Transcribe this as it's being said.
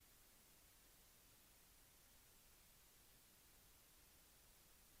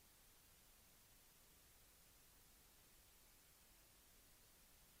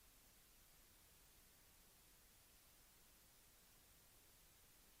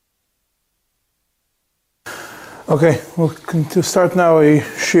Okay, we'll to start now a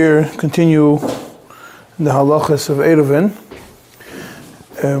share, continue the halachas of Ceirovin.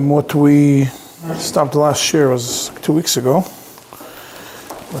 What we stopped the last share was 2 weeks ago,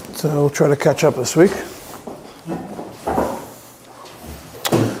 but we'll try to catch up this week.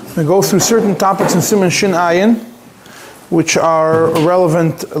 We go through certain topics in סימן Shin which are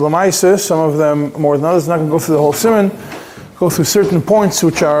relevant lamaisa, some of them more than others. I'm not going to go through the whole Siman. Go through certain points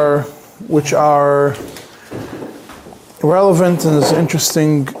which are relevant, and there's an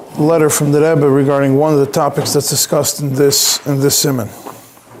interesting letter from the Rebbe regarding one of the topics that's discussed in this Siman.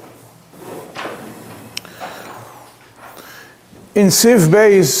 In Siv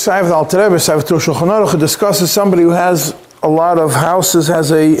Beis, Saiv Alter Rebbe, Saiv Shulchan Aruch, it discusses somebody who has a lot of houses,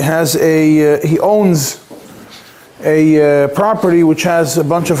 he owns a property which has a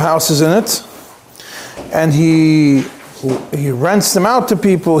bunch of houses in it, and he rents them out to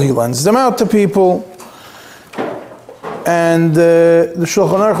people, he lends them out to people, and the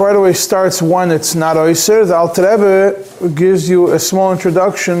Shulchan Aruch right away starts when it's not oiser. The Alter Rebbe gives you a small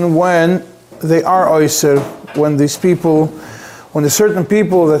introduction when they are oiser, when there's certain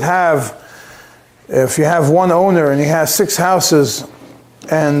people that have, if you have one owner and he has 6 houses,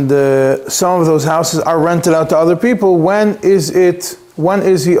 and some of those houses are rented out to other people, when are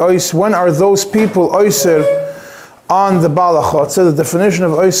those people oiser on the balachot? So the definition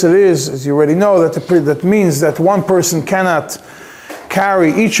of oiser is, as you already know, that means that one person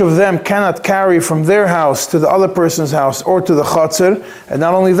each of them cannot carry from their house to the other person's house or to the chotzer, and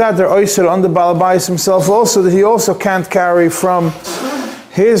not only that, they're oiser on the balabais himself also, that he also can't carry from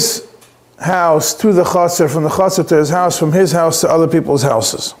his house to the chotzer, from the chotzer to his house, from his house to other people's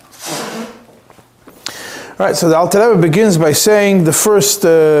houses. Right, so the Alter Rebbe begins by saying the first,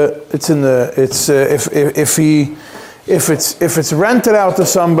 if it's rented out to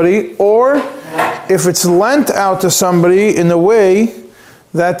somebody, or if it's lent out to somebody in a way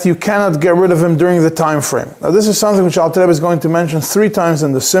that you cannot get rid of him during the time frame. Now this is something which Alter Rebbe is going to mention 3 times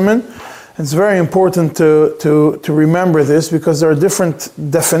in the Siman. It's very important to remember this, because there are different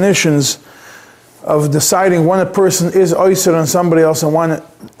definitions of deciding when a person is oiser on somebody else and when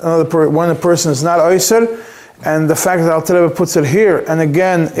a person is not oiser. And the fact that Alter Rebbe puts it here and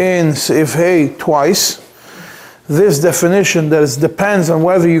again in Seif Hey twice, this definition that it depends on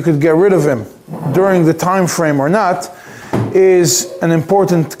whether you could get rid of him during the time frame or not, is an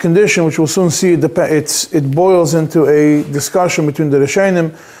important condition, which we'll soon see. It boils into a discussion between the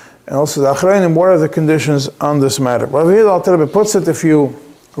Rishonim and also the Achreinim. What are the conditions on this matter? Well, here Alter Rebbe puts it: if you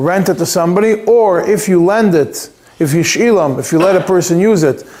rent it to somebody, or if you lend it, if you shilam, if you let a person use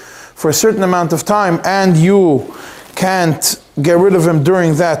it for a certain amount of time and you can't get rid of him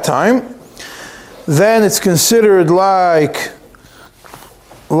during that time, then it's considered like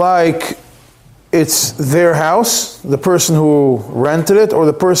it's their house, the person who rented it, or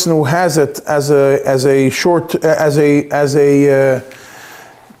the person who has it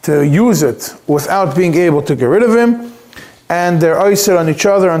to use it without being able to get rid of him, and they're oiser on each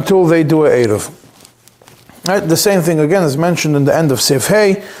other until they do a eruv. Right? The same thing again is mentioned in the end of Seif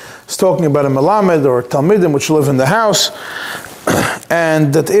Hey. It's talking about a melamed or talmidim which live in the house,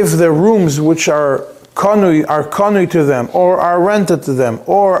 and that if the rooms which are kanui to them, or are rented to them,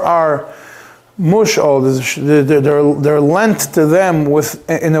 or are mushal, they're lent to them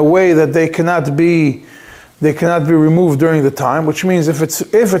in a way that they cannot be removed during the time. Which means if it's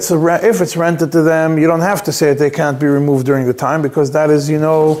rented to them, you don't have to say that they can't be removed during the time, because that is the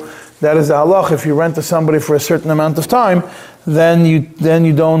halach. If you rent to somebody for a certain amount of time, then you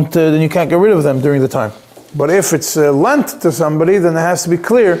can't get rid of them during the time. But if it's lent to somebody, then it has to be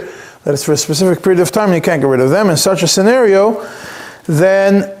clear that it's for a specific period of time and you can't get rid of them. In such a scenario,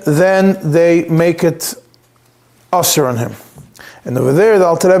 then they make it usher on him. And over there, the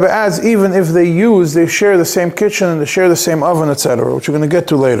Alter Rebbe adds, even if they share the same kitchen and they share the same oven, etc., which we're going to get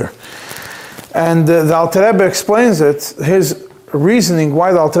to later. And the Alter Rebbe explains it. His reasoning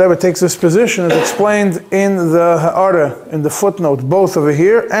why the Alter Rebbe takes this position is explained in the Ha'ara, in the footnote, both over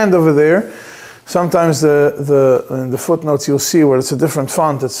here and over there. Sometimes in the footnotes you'll see where it's a different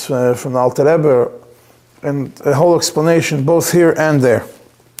font. It's from the Alter Rebbe, and a whole explanation both here and there.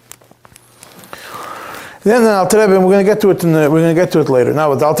 Then the Alter Rebbe, we're going to get to it later.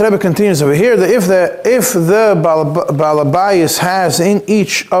 Now, the Alter Rebbe continues over here that if the Balabayas has in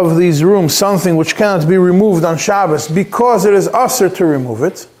each of these rooms something which cannot be removed on Shabbos because it is usher to remove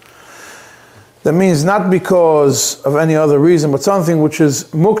it, that means not because of any other reason, but something which is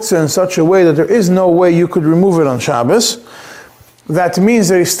muktzah in such a way that there is no way you could remove it on Shabbos, that means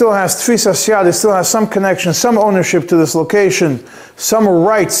that he still has tfisas yad, he still has some connection, some ownership to this location, some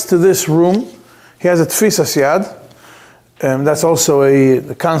rights to this room. he has a tfisas yad. That's also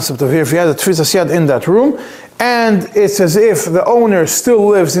the concept of here. If he has a tfisas yad in that room, and it's as if the owner still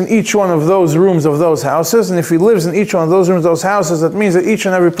lives in each one of those rooms of those houses, and if he lives in each one of those rooms of those houses, that means that each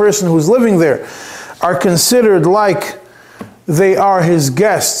and every person who's living there are considered like they are his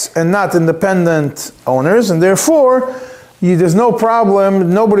guests and not independent owners, and therefore there's no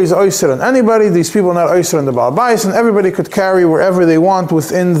problem, nobody's oyster on anybody, these people are not oyster on the Baal Bayis, and everybody could carry wherever they want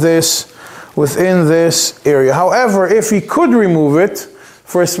within this area. However, if he could remove it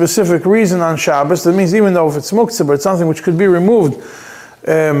for a specific reason on Shabbos, that means even though if it's muktzah, but it's something which could be removed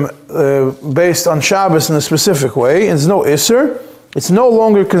based on Shabbos in a specific way, it's no isser, it's no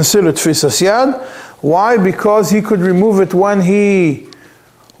longer considered tfisas yad. Why? Because he could remove it when he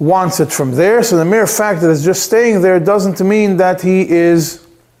wants it from there. So the mere fact that it's just staying there doesn't mean that he is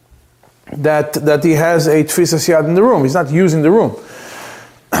that he has a tfisas yad in the room. He's not using the room.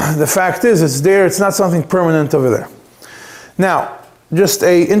 The fact is, it's there. It's not something permanent over there. Now, just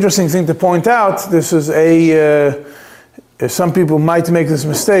a interesting thing to point out. This is some people might make this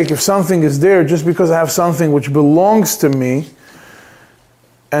mistake. If something is there just because I have something which belongs to me,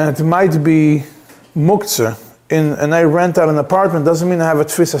 and it might be muktzah, and I rent out an apartment, doesn't mean I have a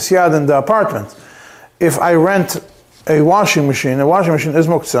tfisas yad in the apartment. If I rent a washing machine is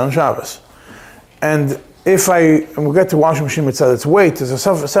muktzah on Shabbos. And if we'll get to washing machine mitzvah, its weight is a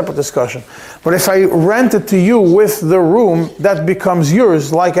separate discussion. But if I rent it to you with the room, that becomes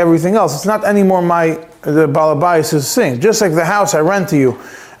yours like everything else. It's not anymore the Baal Bayis' thing. Just like the house I rent to you,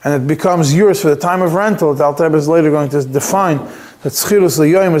 and it becomes yours for the time of rental, the Alter Rebbe is later going to define that tzchilus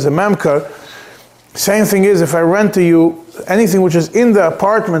liyoyim is a memkar. Same thing is, if I rent to you, anything which is in the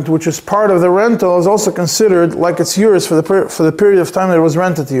apartment, which is part of the rental, is also considered like it's yours for the period of time that it was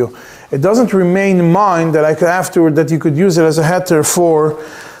rented to you. It doesn't remain mine that I could afterward, that you could use it as a heter for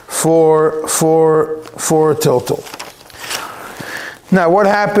tiltul. Now, what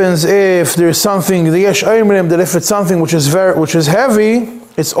happens if there's something, the yesh oimrim, that if it's something which is heavy,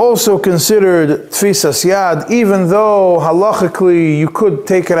 it's also considered tfisas yad, even though halachically you could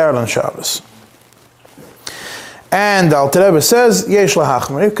take it out on Shabbos. And the Alter Rebbe says, yesh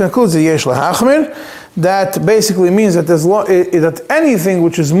lahachmir. It concludes the yesh lahachmir. That basically means that that anything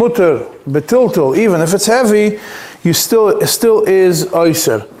which is mutter betiltul, even if it's heavy, it still is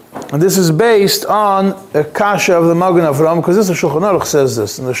oyser. And this is based on a kasha of the Magen Avraham, because this is Shulchan Aruch says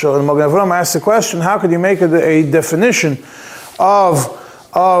this. And the Magen Avraham asks the question: how could you make a definition of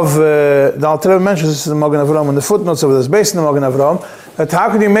the Alter Rebbe mentions this in the Magen Avraham in the footnotes of this, based on the Magen Avraham, that how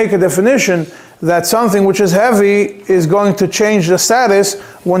could you make a definition that something which is heavy is going to change the status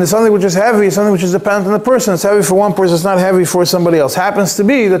when something which is heavy is something which is dependent on the person. It's heavy for one person, it's not heavy for somebody else. Happens to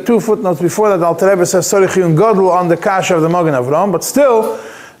be the two footnotes before that, Alter Rebbe says Sorechiyun Godel on the kasha of the Magen Avraham, but still,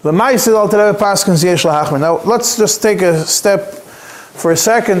 the Ma'aseh Alter Rebbe paskins yesh lahachmir. Now, let's just take a step for a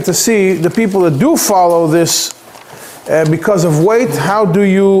second to see the people that do follow this because of weight. How do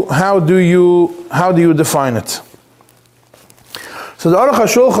you define it? So the Aruch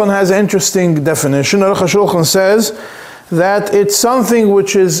HaShulchan has an interesting definition. The Aruch HaShulchan says that it's something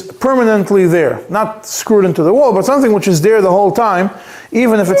which is permanently there, not screwed into the wall, but something which is there the whole time,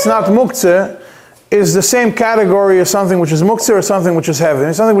 even if it's not muktzah, is the same category as something which is muktzah or something which is heavy.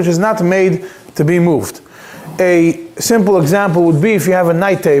 It's something which is not made to be moved. A simple example would be if you have a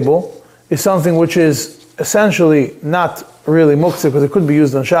night table, is something which is essentially not really muktzah because it could be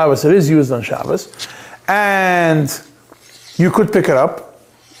used on Shabbos. It is used on Shabbos, and you could pick it up.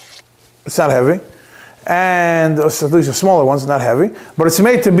 It's not heavy. And at least the smaller ones, not heavy. But it's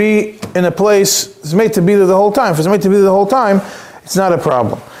made to be in a place, it's made to be there the whole time. If it's made to be there the whole time, it's not a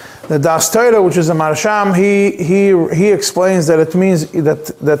problem. The Das Torah, which is a Marsham, he explains that it means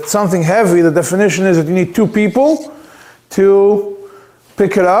that something heavy, the definition is that you need two people to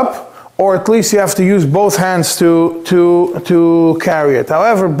pick it up, or at least you have to use both hands to carry it.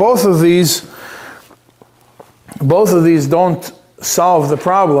 However, both of these don't solve the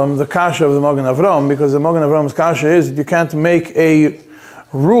problem, the kasha of the Magen Avraham, because the Magen Avraham's kasha is that you can't make a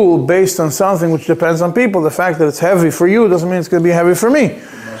rule based on something which depends on people. The fact that it's heavy for you doesn't mean it's going to be heavy for me.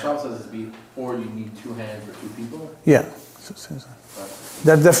 Mashal says it's or you need two hands or two people? Yeah.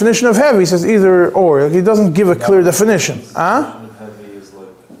 That definition of heavy says either or. He doesn't give a clear definition. Huh? Heavy is like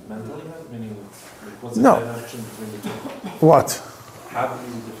mentally heavy? Meaning, what's the connection between the two? What? How do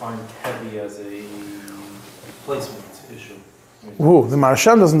you define heavy as a placement issue? The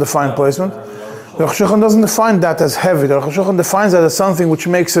Marsham doesn't define placement. The Aruch HaShulchan doesn't define that as heavy. The Aruch HaShulchan defines that as something which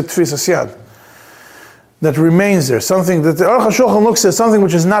makes it tfisas yad, that remains there. Something that the Aruch HaShulchan looks at something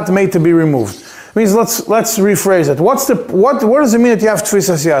which is not made to be removed. It means let's rephrase it. What does it mean that you have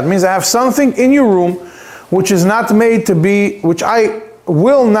tfisas yad? It means I have something in your room which is not made to be, which I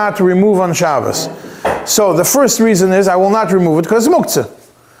will not remove on Shabbos. So the first reason is I will not remove it because it's muktzah.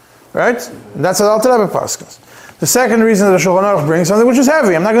 Right? That's what Alter Rebbe paskins. The second reason that the Shulchan Aruch brings something which is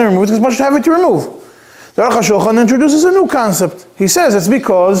heavy. I'm not going to remove it because it's much heavy to remove. The Aruch HaShulchan introduces a new concept. He says it's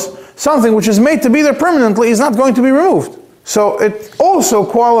because something which is made to be there permanently is not going to be removed. So it also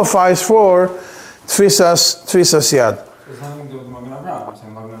qualifies for tfisas yad.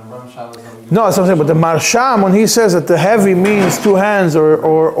 No, that's something. But the Marsham, when he says that the heavy means two hands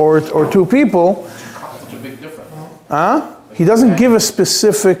or two people, That's a big difference. he doesn't give a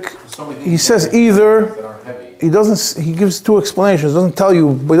specific. He says either. That are heavy. He doesn't. He gives two explanations. Doesn't tell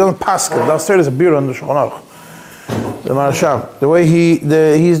you. But he doesn't pass it. Downstairs is a beer on the Shulchan Aruch. The Marsham. The way he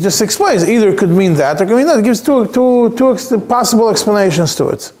just explains. Either it could mean that or it could mean that. He gives two possible explanations to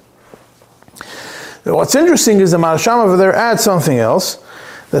it. What's interesting is the Marsham over there adds something else.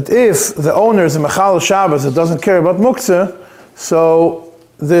 That if the owner is a Mechal Shabbos that doesn't care about muktzah, so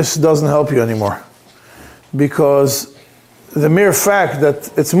this doesn't help you anymore. Because the mere fact that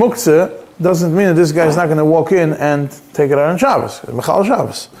it's muktzah doesn't mean that this guy is not going to walk in and take it out on Shabbos. It's Mechal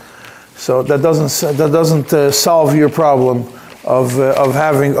Shabbos. So that doesn't solve your problem of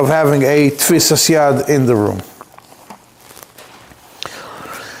having a tfisas yad in the room.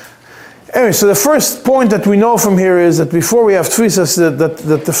 Anyway, so the first point that we know from here is that before we have tfisas, that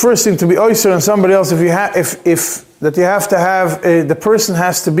the first thing to be oyster on somebody else, the person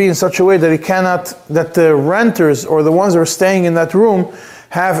has to be in such a way that that the renters or the ones that are staying in that room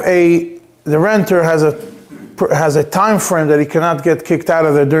the renter has a time frame that he cannot get kicked out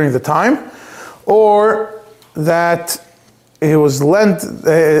of there during the time, or that it was lent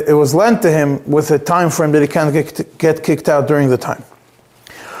to him with a time frame that he can't get kicked out during the time.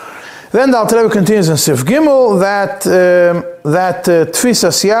 Then the Alter Rebbe continues in Sif Gimel that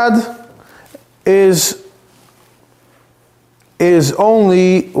tfisas yad is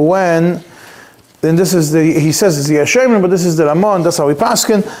only when, and this is he says it's the Yashayim, but this is the Ramon, that's how we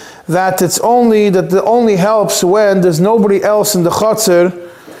paskin, that it only helps when there's nobody else in the Chotzer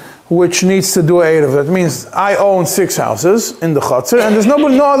which needs to do a Erev. That means I own 6 houses in the Chotzer and there's no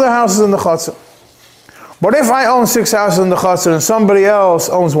other houses in the Chotzer. But if I own 6 houses in the Chotzer and somebody else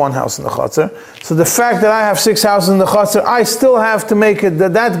owns 1 house in the Chotzer, so the fact that I have 6 houses in the Chotzer, I still have to make it,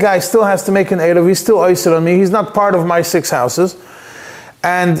 that guy still has to make an Erev, he's still oyster on me, he's not part of my 6 houses.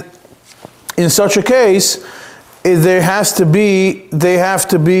 And in such a case, you do have to make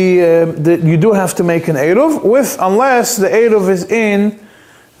an Erev unless the Erev is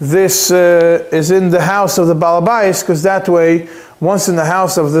in the house of the Balabais, because that way, once in the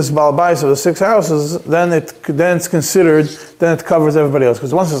house of this Balabais of the 6 houses, then it covers everybody else.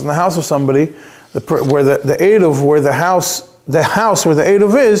 Because once it's in the house of somebody, where the Erev, where the house where the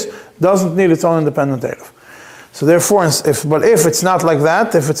Erev is, doesn't need its own independent Erev. So therefore, if it's not like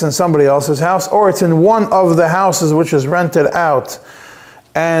that, if it's in somebody else's house, or it's in one of the houses which is rented out,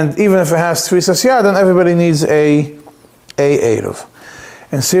 and even if it has tfisas yad, then everybody needs a Erev.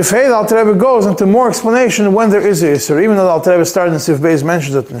 And Sif Hey, the Alter Rebbe goes into more explanation when there is a Yisur. Even though the Alter Rebbe started in Sif Beis,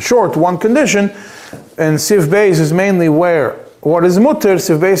 mentions it in short, one condition, and Sif Beis is mainly what is mutter,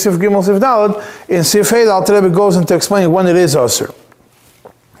 Sif Beis, Sif Gimel, Sif Dalad. In Sif Hey, the Alter Rebbe goes into explaining when it is Yisur.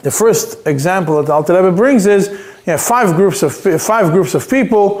 The first example that the Alter Rebbe brings is, 5 groups of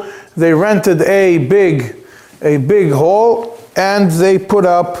people, they rented a big hall, and they put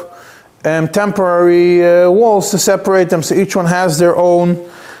up temporary walls to separate them, so each one has their own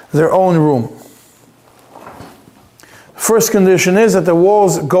room. First condition is that the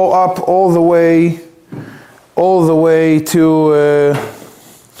walls go up all the way to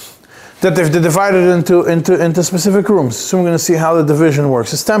that they're divided into specific rooms. So we're going to see how the division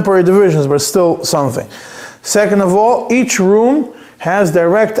works. It's temporary divisions, but it's still something. Second of all, each room has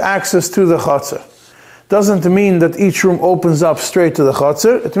direct access to the Chotzer. Doesn't mean that each room opens up straight to the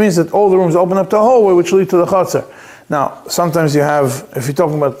Chotzer. It means that all the rooms open up to a hallway which lead to the Chotzer. Now, sometimes you have, if you're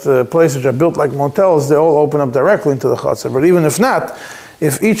talking about places which are built like motels, they all open up directly into the Chotzer. But even if not,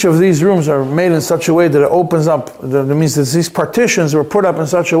 if each of these rooms are made in such a way that it opens up, that means that these partitions were put up in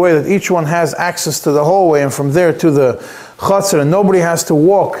such a way that each one has access to the hallway and from there to the Chotzer, and nobody has to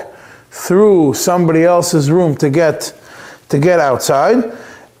walk through somebody else's room to get outside.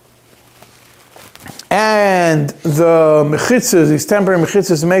 And the mechitzas, these temporary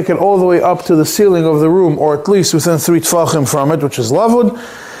mechitzas, make it all the way up to the ceiling of the room, or at least within 3 tfachim from it, which is lavud.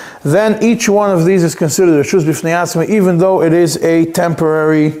 Then each one of these is considered a shuz b'fnei atzma, even though it is a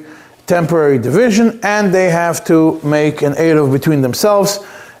temporary division, and they have to make an erev between themselves.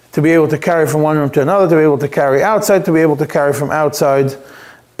 to be able to carry from one room to another, to be able to carry outside, to be able to carry from outside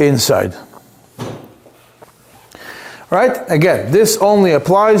inside. Right? Again, this only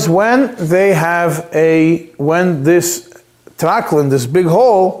applies when they have when this traklin, this big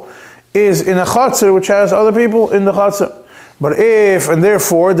hole, is in a chatzar which has other people in the chatzar. But and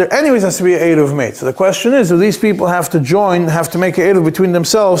therefore, there anyways has to be an Eruv made. So the question is, do these people have to make an Eruv between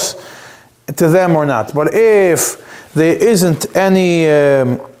themselves to them or not? But if there isn't any,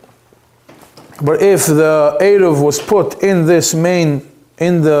 but if the Eruv was put in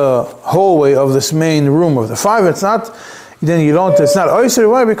the hallway of this main room of the 5, it's not Oyser.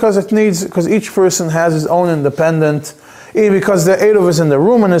 Why? Because each person has his own independent, because the Eruv is in the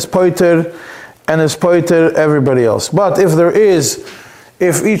room and is poiter everybody else. But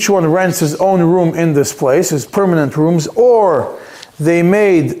if each one rents his own room in this place, his permanent rooms, or they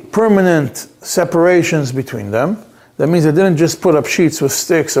made permanent separations between them, that means they didn't just put up sheets with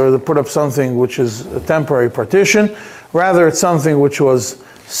sticks or they put up something which is a temporary partition, rather it's something which was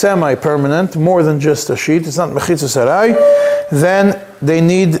semi-permanent, more than just a sheet, it's not mechitza sarai, then they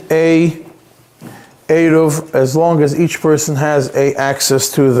need a Eruv as long as each person has access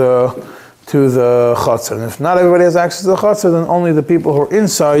to the chatzar. And if not everybody has access to the chatzar, then only the people who are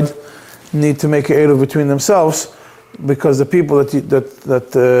inside need to make an Eruv between themselves, because the people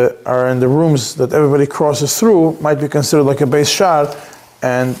that are in the rooms that everybody crosses through might be considered like a base shar,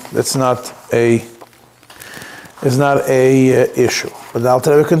 and it's not a issue. But the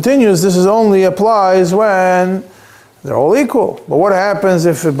Alter Rebbe continues, this only applies when they're all equal. But what happens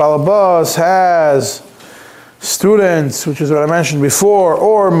if a balabas has students, which is what I mentioned before,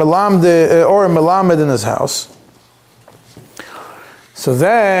 or a melamed in his house? So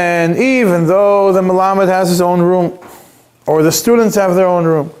then, even though the melamed has his own room, or the students have their own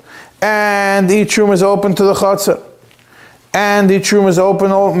room, and each room is open to the chatzar, and each room is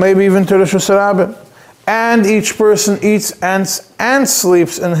open maybe even to the shusarabim, and each person eats and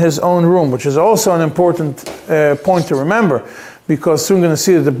sleeps in his own room, which is also an important point to remember, because soon we're going to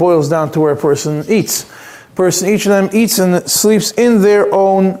see that it boils down to where a person eats. Each of them eats and sleeps in their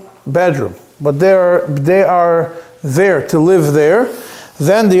own bedroom, but they are there to live there.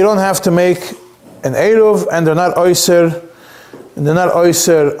 Then you don't have to make an Eruv, and they're not oyser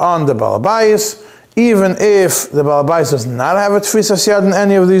on the balabayis, even if the balabayis does not have a tfisas yad in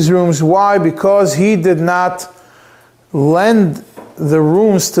any of these rooms. Why? Because he did not lend the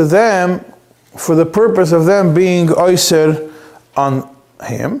rooms to them for the purpose of them being oyser on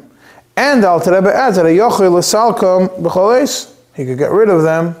him. And Alter Rebbe adds that lesalko he could get rid of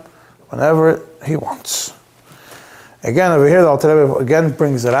them whenever he wants. Again, over here, the Alter Rebbe again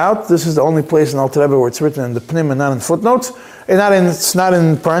brings it out. This is the only place in Alter Rebbe where it's written in the Pnim and not in footnotes. It's not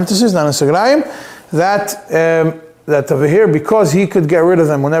in parentheses, not in Segrayim. That over here, because he could get rid of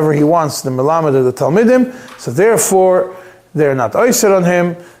them whenever he wants, the Melamed or the Talmidim, so therefore they're not oyser on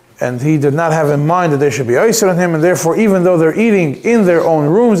him, and he did not have in mind that they should be oyser on him, and therefore even though they're eating in their own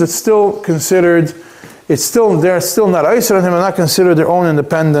rooms, they're still not oyser on him and not considered their own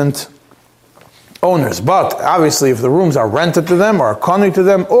independent owners. But obviously if the rooms are rented to them or are conning to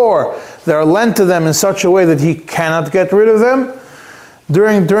them, or they're lent to them in such a way that he cannot get rid of them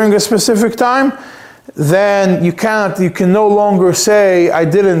during a specific time, then you can no longer say, I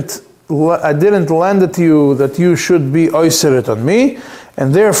didn't lend it to you that you should be oyser it on me,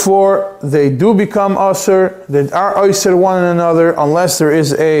 and therefore they do become oyser. They are oyser one another unless there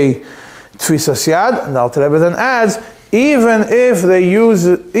is a tfisas yad. And Alter Rebbe then adds, even if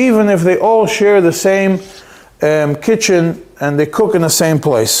they all share the same kitchen and they cook in the same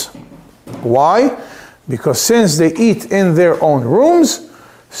place. Why? Because since they eat in their own rooms,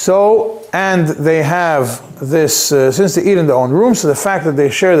 and they have this, since they eat in their own rooms, so the fact that they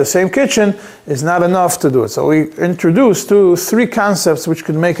share the same kitchen is not enough to do it. So we introduced four concepts which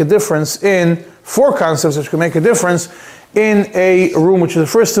could make a difference in a room, which is,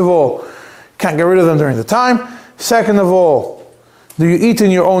 first of all, can't get rid of them during the time. Second of all, do you eat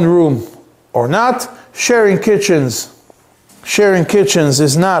in your own room or not? Sharing kitchens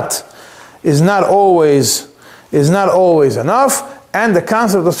is not always enough. And the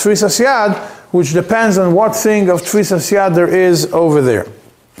concept of tfisas yad, which depends on what thing of tfisas yad there is over there.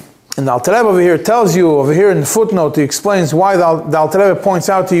 And the Alter Rebbe over here tells you, over here in the footnote, he explains why the Alter Rebbe points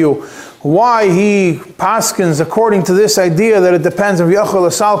out to you why he paskins according to this idea that it depends on יכול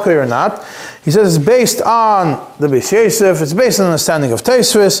לסלקו or not. He says it's based on the Beis Yosef, it's based on the understanding of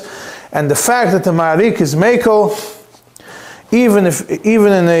Tosfos, and the fact that the Ma'arik is mekel, even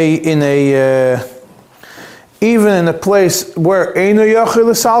even in a place where Eino Yochel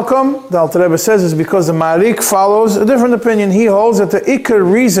Lסלקו, the Alter Rebbe says, is because the Marik follows a different opinion. He holds that the Iker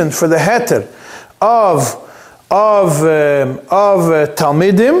reason for the heter of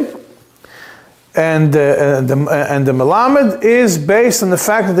Talmidim and the Melamed is based on the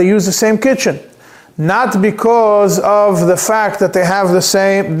fact that they use the same kitchen. Not because of the fact that they have the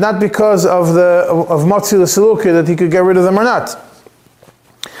same, not because of Bמשאיל לסלקו, that he could get rid of them or not.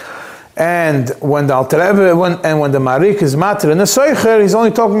 And when the Alter Rebbe, when the Marik is matir in the Soicher, he's only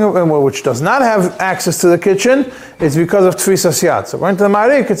talking about which does not have access to the kitchen. It's because of Tfisas Yad. So according to the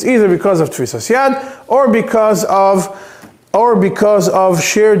Marik, it's either because of Tfisas Yad or because of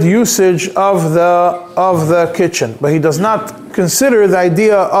shared usage of the kitchen. But he does not consider the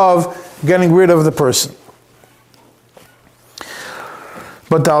idea of getting rid of the person.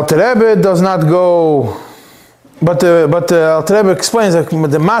 But the Alter Rebbe does not go. But the Alter Rebbe explains that the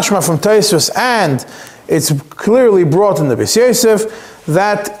mashma from Tosfos, and it's clearly brought in the B'Yosef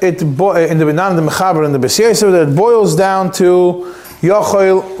that in the Mechaber in the B'Yosef that it boils down to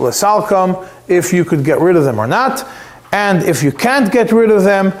Yochel Lסלקו, if you could get rid of them or not. And if you can't get rid of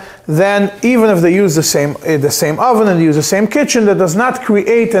them, then even if they use the same oven and use the same kitchen, that does not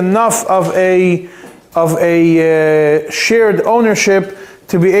create enough of a shared ownership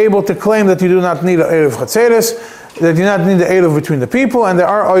to be able to claim that you do not need an Erev Chatzeres, that you do not need the Erev between the people, and there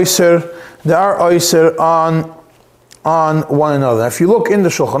are Oyser on one another. If you look in the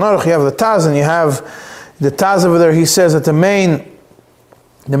Shulchan Aruch, you have the Taz, and you have the Taz over there. He says that the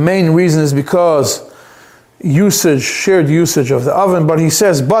main reason is because shared usage of the oven, but he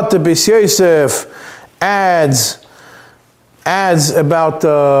says, but the B'Yosef adds about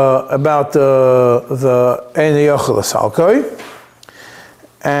the Ein Yochel Lסלקו.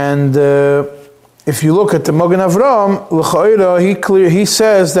 And if you look at the Magen Avraham, he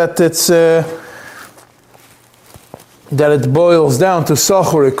says that it boils down to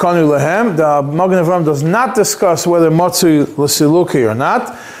Sachur Ikanu Lehem. The Magen Avraham does not discuss whether Bמשאיל לסלקו or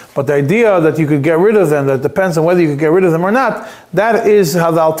not, but the idea that you could get rid of them, that depends on whether you could get rid of them or not, that is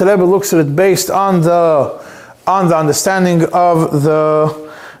how the Alter Rebbe looks at it based on the understanding of the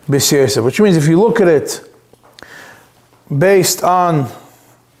B'Yosef. Which means if you look at it based on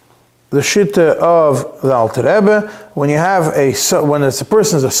the Shitta of the Alter Rebbe, when it's a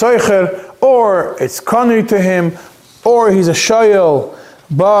person is a soicher, or it's kanu to him, or he's a shayel,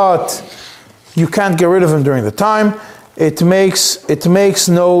 but you can't get rid of him during the time, it makes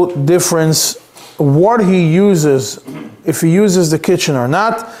no difference what he uses, if he uses the kitchen or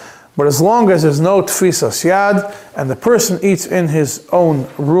not, but as long as there's no tfisas yad, and the person eats in his own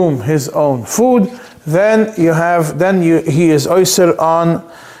room, his own food, then he is oyser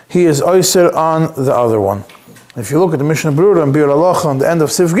on the other one. If you look at the Mishnah Berurah and Bir Halacha on the end of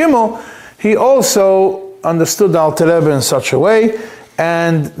Sif Gimel, he also understood the Alter Rebbe in such a way,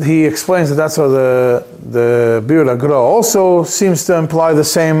 and he explains that that's how the Bir Agra also seems to imply the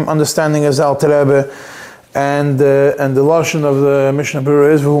same understanding as Alter Rebbe, and the lashon of the Mishnah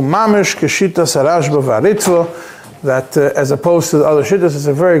Berurah is v'hu mamish keshitas harashba v'aritva, that as opposed to the other shittas, it's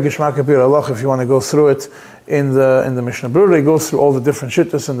a very gishmak Bir Halacha if you want to go through it. In the Mishnah Berurah, he goes through all the different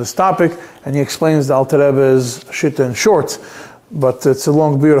shittas in this topic, and he explains the Alter Rebbe's shitta in short, but it's a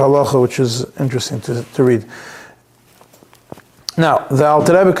long Bir Halacha, which is interesting to read. Now, the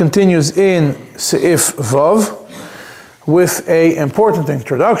Alter Rebbe continues in Seif Vav with an important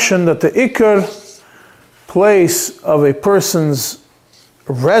introduction that the Iker place of a person's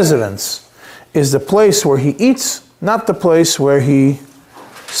residence is the place where he eats, not the place where he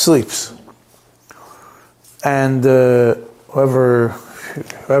sleeps. And whoever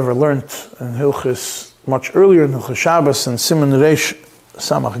learned in Hilchis much earlier in Hilchis Shabbos and Siman Reish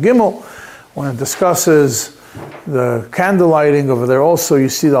Samach Gimel, when it discusses the candle lighting over there, also you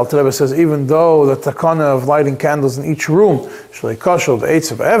see the Alter Rebbe says even though the takana of lighting candles in each room, Shlei Kashal, the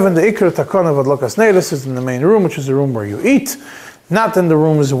Eitz of Evan, the Iker takana of Adlakas Neilis is in the main room, which is the room where you eat, not in the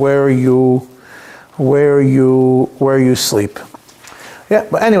rooms where you sleep. Yeah,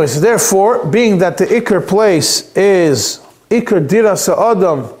 but anyways, therefore, being that the Iker place is, Iker Dira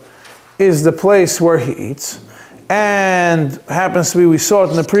Sa'adam is the place where he eats, and happens to be, we saw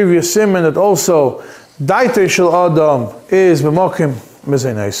it in the previous Siman, that also Daitei Shel Adam is B'mokim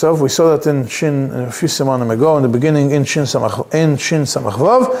Mezeinaisav. We saw that in Shin, a few Simanim ago, in the beginning, in Shin Samach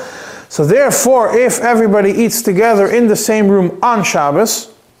Vav. So therefore, if everybody eats together in the same room on Shabbos,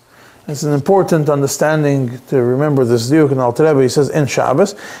 it's an important understanding to remember this diuk in Alter Rebbe. He says in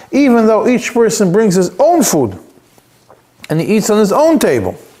Shabbos, even though each person brings his own food and he eats on his own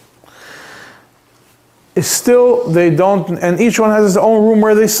table, still they don't, and each one has his own room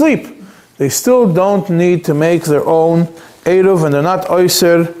where they sleep. they still don't need to make their own eruv, and they're not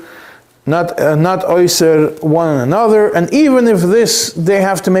oyser, not oyser one another. And even if they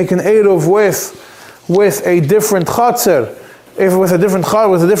have to make an eruv with a different chotzer, if with a different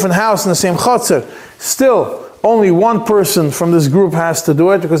house in the same chotzer, still only one person from this group has to do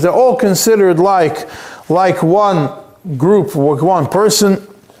it, because they're all considered like one group, one person.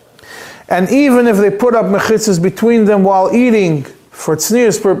 And even if they put up mechitzas between them while eating, for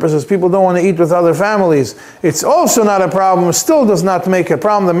tznius purposes, people don't want to eat with other families, it's also not a problem. It still does not make a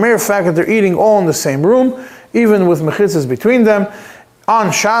problem. The mere fact that they're eating all in the same room, even with mechitzas between them,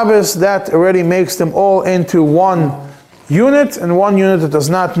 on Shabbos, that already makes them all into one unit, and one unit that does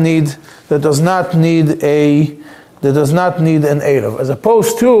not need an eruv. As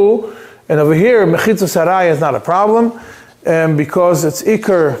opposed to, and over here, mechitzas haraya is not a problem, because it's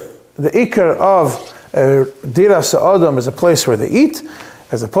the ikar of Dira Sa'adam is a place where they eat,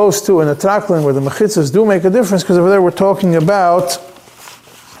 as opposed to in a traklin where the mechitzas do make a difference, because over there we're talking about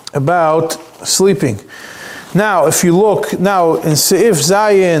sleeping. Now, if you look now in Seif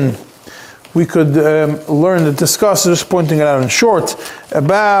Zayin, we could learn to discuss, just pointing it out in short,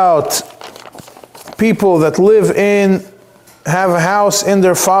 about people that have a house in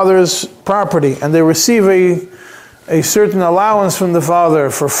their father's property, and they receive a certain allowance from the father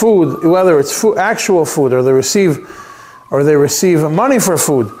for food, whether it's actual food, or they receive money for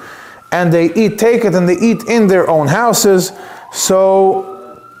food, and they take it and they eat in their own houses. So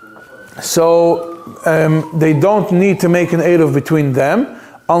they don't need to make an eruv between them,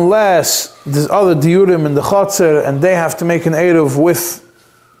 unless there's other diurim in the chotzer, and they have to make an eruv with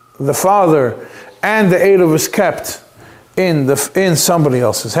the father, and the eruv is kept in somebody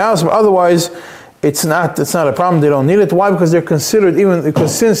else's house. But otherwise, it's not a problem. They don't need it. Why? Because they're considered,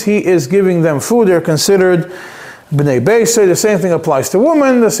 because since he is giving them food, they're considered b'nei beisay. The same thing applies to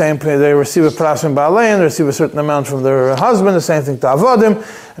women. The same thing, they receive a pras from ba'alein, they receive a certain amount from their husband. The same thing to avodim,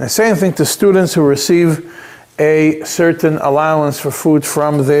 and the same thing to students who receive a certain allowance for food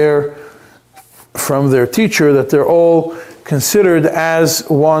from their teacher. That they're all considered as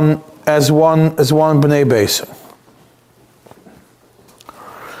one b'nei beisay.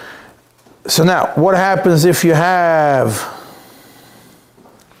 So now, what happens if you have?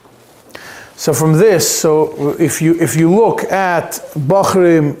 So from this, if you look at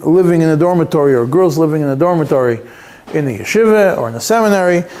bachrim living in a dormitory, or girls living in a dormitory in the yeshiva or in the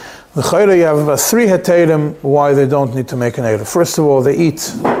seminary, the chayra, you have about 3 heterim why they don't need to make an eruv. First of all, they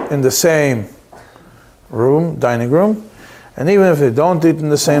eat in the same room, dining room, and even if they don't eat in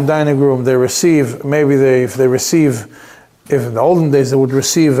the same dining room, they receive, if in the olden days they would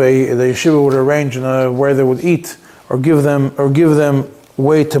receive the yeshiva would arrange where they would eat, or give them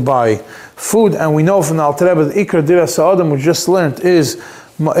way to buy food. And we know from the Alter Rebbe, the ikar dira sa'adam we just learned is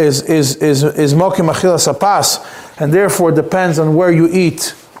mokim achilas apas, and therefore depends on where you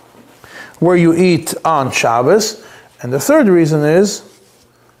eat on Shabbos. And the third reason is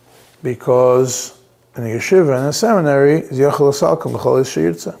because in the yeshiva and the seminary is יכול לסלקו בכל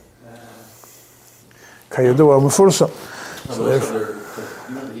שירצה. כידוע ומפורסם. So they're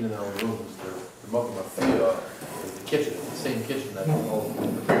even in their own rooms, they're mokim afiyah in the kitchen, the same kitchen that all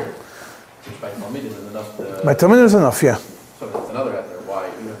prepared. Which by Talmidim is enough to... By Talmidim is enough, yeah. So that's another heter. Why?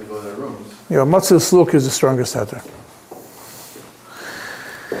 You have to go to their rooms. Yeah, Matzil Sluk is the strongest heter.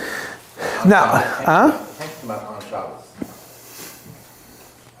 Now, Can't come out on Shabbos.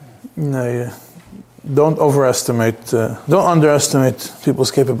 No, yeah. Don't underestimate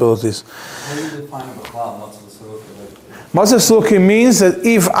people's capabilities. How do you define the cloud? Matzil Sluki means that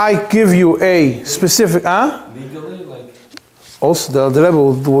if I give you a specific... Legally, like... Also, the Rebbe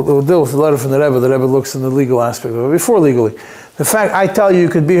will deal with the letter from the Rebbe. The Rebbe looks in the legal aspect of it. Before legally, the fact I tell you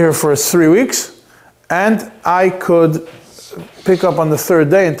could be here for 3 weeks, and I could pick up on the 3rd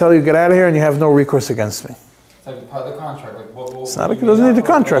day and tell you get out of here, and you have no recourse against me. It's like part of the contract. Like, it's not. It doesn't need the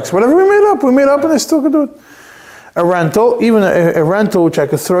contracts. Whatever we made up, and I still could do it. A rental, even a rental which I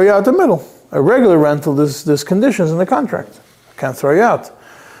could throw you out the middle. A regular rental, there's conditions in the contract. I can't throw you out.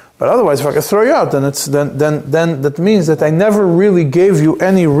 But otherwise, if I could throw you out, then that means that I never really gave you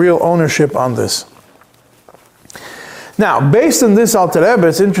any real ownership on this. Now, based on this Alter Rebbe,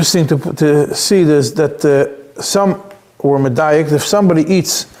 it's interesting to see this, that some were medayik, if somebody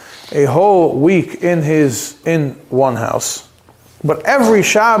eats a whole week in one house, but every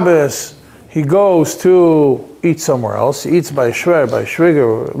Shabbos he goes to eat somewhere else. He eats by shver, by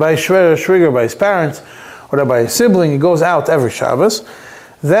shviger, by his parents, or by his sibling. He goes out every Shabbos.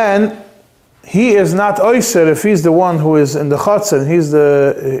 Then he is not oyser if he's the one who is in the chotzer.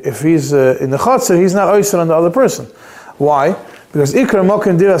 If he's in the chotzer, he's not oyser on the other person. Why? Because Ikra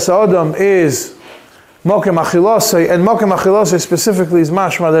Mokem Diras Adam is Mokem Achilosai, and Mokem Achilosai specifically is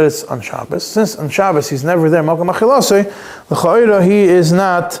mashma that it's on Shabbos. Since on Shabbos he's never there, Mokem Achilosai, l'cha'ira he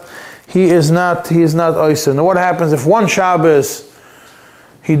is not oyster. Now what happens if one Shabbos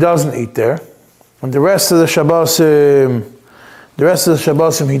he doesn't eat there, and the rest of the Shabbosim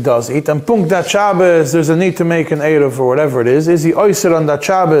he does eat, and punk that Shabbos there's a need to make an Eruv or whatever it is he oyster on that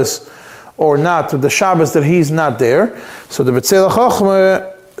Shabbos or not, with the Shabbos that he's not there? So the B'tzei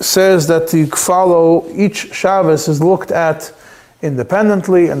L'Chochmah says that you follow each Shabbos is looked at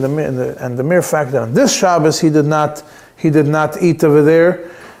independently, and the mere fact that on this Shabbos he did not eat over there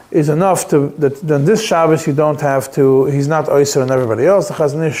is enough that then this Shabbos you don't have to, he's not oyster on everybody else. The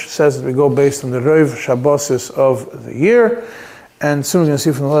Chazon Ish says that we go based on the Rov Shabbos of the year, and soon we're going to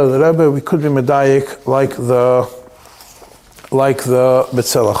see from the letter of the Rebbe we could be medayik like the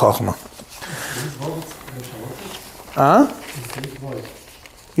B'tzei L'Chochmah.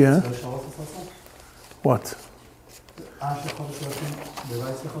 Yeah. What?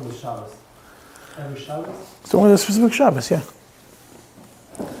 It's only the specific Shabbos, yeah.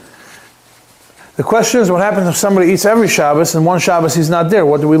 The question is, what happens if somebody eats every Shabbos and one Shabbos he's not there?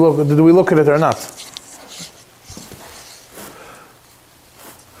 What do we look at it or not?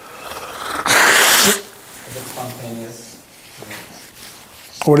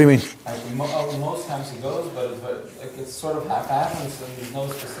 What do you mean? Most times he goes, but it's sort of half-half, and so there's no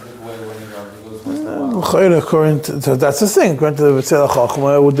specific way when he goes once in a while. According to, that's the thing. According to the B'tzei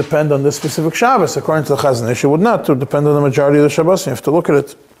L'Chochmah, it would depend on this specific Shabbos. According to the Chazon Ish, it would not. It would depend on the majority of the Shabbos. You have to look at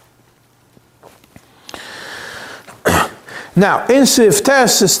it. Now, in Sif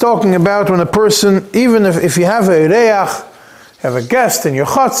Tes is talking about when a person, even if you have a reach, you have a guest in your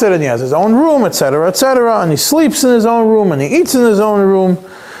chotzer and he has his own room, etc., and he sleeps in his own room and he eats in his own room.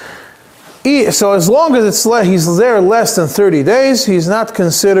 So as long as he's there less than 30 days, he's not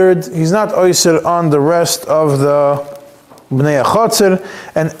oyser on the rest of the bnei chotzer,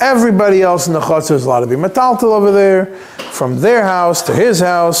 and everybody else in the chotzer is allowed to be metaltal over there, from their house to his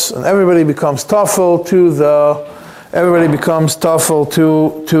house, and everybody becomes tafel to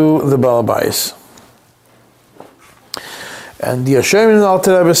the Baal Bayis. And the Yeshimin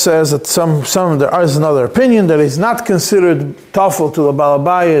Alter Rebbe says that there is another opinion that he's not considered tafel to the Baal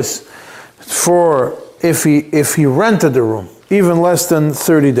Bayis for if he rented the room, even less than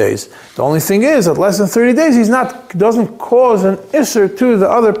 30 days. The only thing is that less than 30 days doesn't cause an isser to the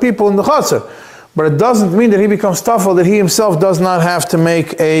other people in the chotzer, but it doesn't mean that he becomes tafel, that he himself does not have to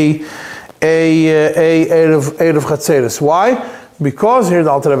make a Eruv Chatzeres. Why? Because here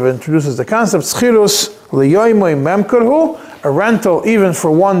the Alter Rebbe introduces the concept Schirus liyoymoi memkerhu, a rental even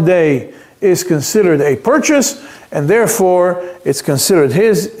for one day is considered a purchase, and therefore it's considered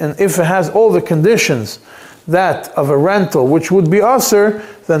his, and if it has all the conditions that of a rental which would be usher,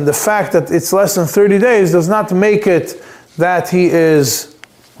 then the fact that it's less than 30 days does not make it that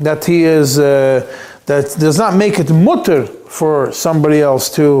does not make it mutter for somebody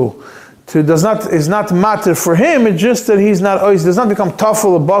else is not matter for him. It's just that he does not become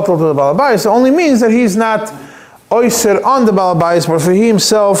tafel a bottle to the Baal Bayis. It only means that he's not oyser on the Baal Bayis, but for he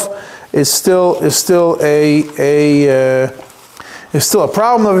himself is still a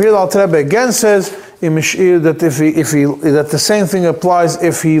problem. Over here the Alter Rebbe again says in Bמשאיל that that the same thing applies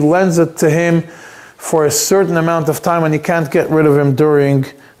if he lends it to him for a certain amount of time and he can't get rid of him during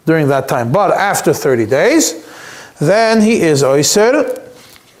that time. But after 30 days, then he is oyser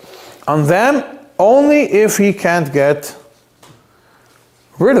on them only if he can't get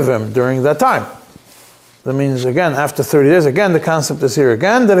rid of him during that time. That means, again, after 30 days, again, the concept is here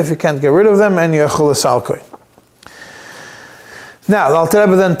again, that if you can't get rid of them, and יכול לסלקו. Now, the Alter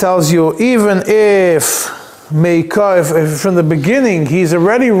Rebbe then tells you, even if from the beginning, he's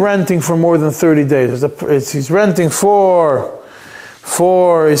already renting for more than 30 days. He's renting for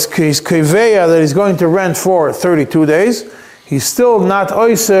his kiveya that he's going to rent for 32 days. He's still not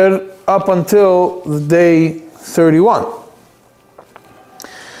oyser up until day 31.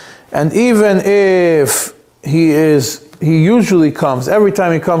 And even if he usually comes, every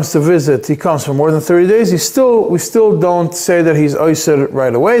time he comes to visit, he comes for more than 30 days, we still don't say that he's oyser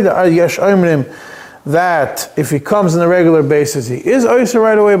right away. The yesh omrim that if he comes on a regular basis, he is oyser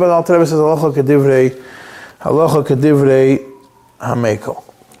right away, but Alter Rebbe says halacha kedivrei hameko.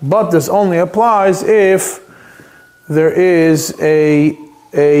 But this only applies if there is a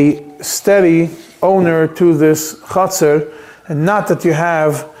steady owner to this chatzar, and not that you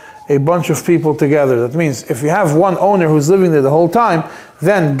have a bunch of people together. That means if you have one owner who's living there the whole time,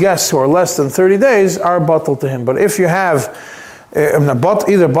 then guests who are less than 30 days are bottled to him. But if you have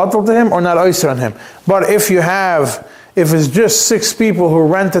either bottled to him or not oyster on him. But if you have If it's just 6 people who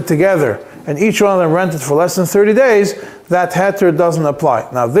rent it together, and each one of them rented for less than 30 days, that heter doesn't apply.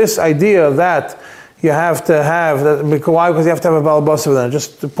 Now this idea that you have to have, why? Because you have to have a balabas over there.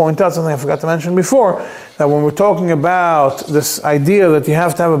 Just to point out something I forgot to mention before, that when we're talking about this idea that you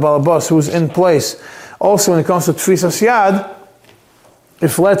have to have a balabas who's in place, also when it comes to tfisas yad,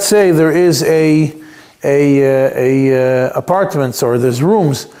 if let's say there is apartments or there's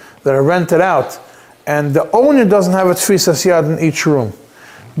rooms that are rented out, and the owner doesn't have a tfisas yad in each room,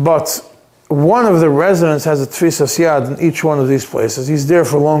 but one of the residents has a tfisas yad in each one of these places. He's there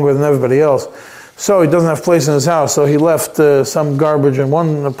for longer than everybody else, so he doesn't have place in his house, so he left some garbage in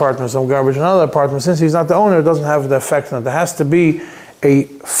one apartment, some garbage in another apartment. Since he's not the owner, it doesn't have the effect on it. There has to be a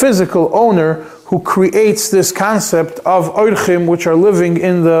physical owner who creates this concept of oirchim, which are living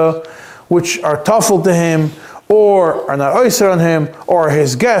which are tafel to him, or are not oyser on him, or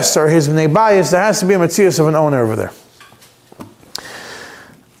his guests, or his bnei bayis. There has to be a metzius of an owner over there.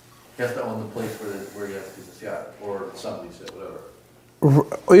 He has to own the place where he has to or somebody said, whatever.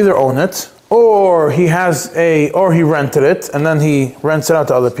 Either own it, or he rented it and then he rents it out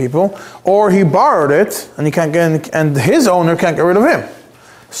to other people, or he borrowed it and he can't and his owner can't get rid of him.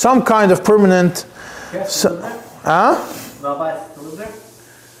 Some kind of permanent.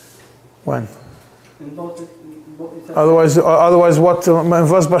 When? Otherwise, what?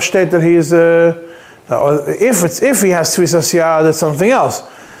 Was besteht that he is? If he has tfisas yad, it's something else.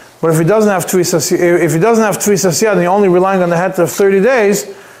 But if he doesn't have tfisas yad, and he's only relying on the heter of 30 days,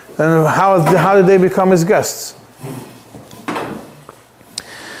 then how did they become his guests?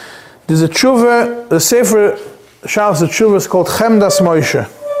 There's a tshuva, the Sefer Shalos Tshuva is called Chemdas Moshe.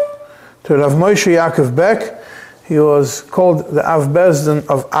 To Rav Moshe Yaakov Beck, he was called the Av Bezdin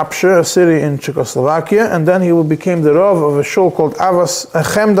of Apshe, a city in Czechoslovakia, and then he became the Rav of a shul called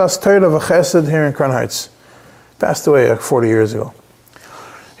Chemdas Torah V'Chesed here in Crown Heights. Passed away like 40 years ago.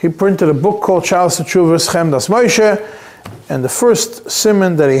 He printed a book called Shalos Tshuva's Chemdas Moshe, and the first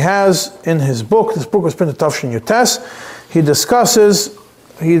סימן that he has in his book, this book was printed Tafshin Yutes, he discusses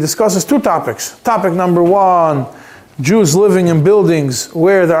 2 topics. Topic number 1, Jews living in buildings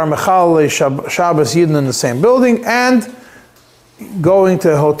where there are mechalei Shabbos Yidden in the same building, and going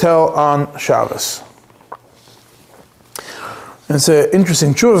to a hotel on Shabbos. And it's an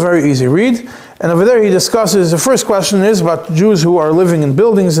interesting tshuva, very easy read. And over there he discusses, the first question is about Jews who are living in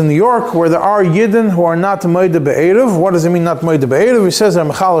buildings in New York where there are Yidden who are not moide be'eruv. What does it mean not moide be'eruv? He says they're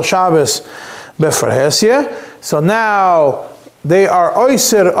mechalei Shabbos befarhesia. So now they are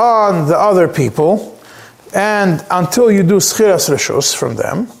oyser on the other people, and until you do schiras reshus from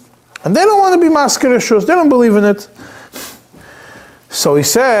them, and they don't want to be masker reshus, they don't believe in it. So he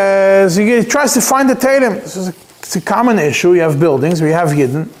says, he tries to find the Tatum. It's a common issue. You have buildings where you have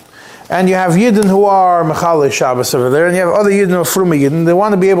Yidden, and you have Yidden who are mechalei Shabbos over there, and you have other Yidden who are fruma Yidden. They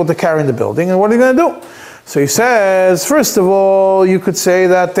want to be able to carry in the building, and what are you going to do? So he says, first of all, you could say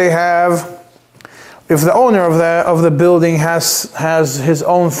that they have, if the owner of the building has his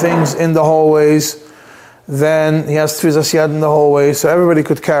own things in the hallways, then he has tfisas yad in the hallways, so everybody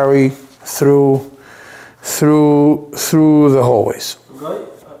could carry through the hallways.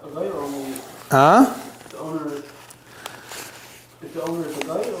 Huh? If the owner is a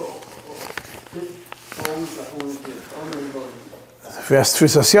guy, or if he has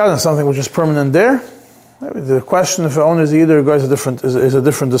tfisas yad and something which is permanent there, maybe the question if the owner is either a guy is a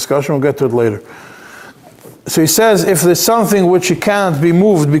different discussion. We'll get to it later. So he says, if there's something which it cannot be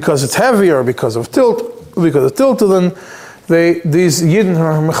moved because it's heavy or because of tilt, then these Yidden who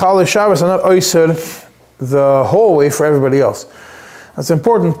are mechalei Shabbos are not oyser the hallway for everybody else. That's an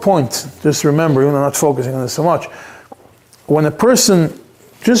important point. Just remember, even though I'm not focusing on this so much. When a person,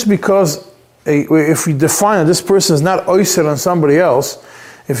 just because, if we define that this person is not oyser on somebody else,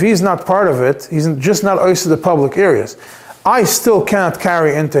 if he's not part of it, he's just not oyser the public areas, I still cannot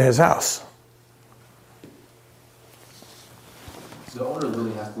carry into his house. The owner of the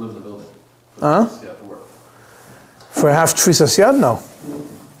building has to live in the building. Huh? To work. For half tfisas yad, no.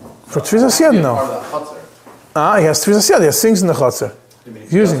 For tfisas yad, no. Part of that chutzner. He has tfisas yad, he has things in the chutzner.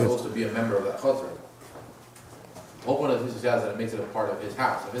 He's Using it. supposed to be a member of that chutzner. The whole point of tfisas yad is that it makes it a part of his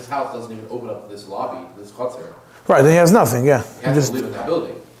house. If his house doesn't even open up this lobby, this chutzner, Right, then he has nothing, yeah. he has to live in that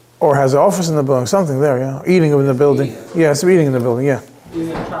building. Or has an office in the building, something there, yeah. Eating in the building. Yeah, it's eating in the building, yeah.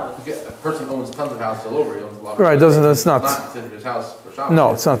 A person owns tons of houses all over. He owns a lot of Right, houses. it's not. It's not considered his house for Shabbos.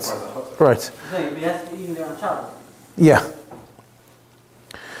 No, it's not. Right. he has to eat there on Shabbos. Yeah.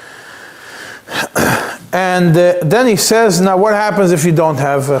 And then he says, now what happens if you don't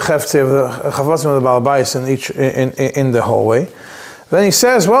have chaftzei of the chavatzim of the balabais in the hallway? Then he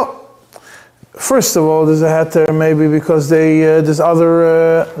says, well, first of all, there's a heter maybe because there's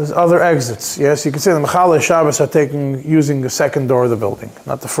other exits. Yes, you could say the Mechalei Shabbos are using the second door of the building,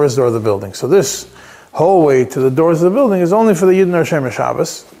 not the first door of the building. So this hallway to the doors of the building is only for the Yidden or Shemer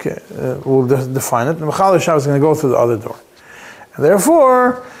Shabbos. Okay, we'll define it. The Mechalei Shabbos is going to go through the other door. And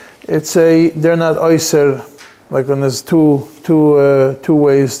therefore, they're not oiser, like when there's two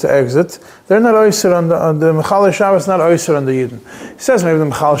ways to exit. They're not oiser on the Mechalei Shabbos, not oiser on the Yidden. He says maybe the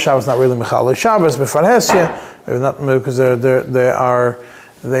Mechalei Shabbos not really Mechalei Shabbos, Befarhesia, maybe not because they are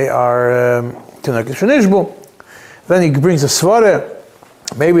Tinakis Shenishbu. Then he brings a svara.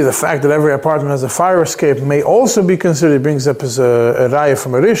 Maybe the fact that every apartment has a fire escape may also be considered. He brings up as a raya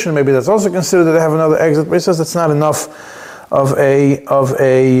from a rishon. Maybe that's also considered that they have another exit. But he says that's not enough of a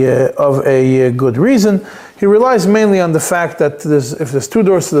good reason. He relies mainly on the fact that if there's two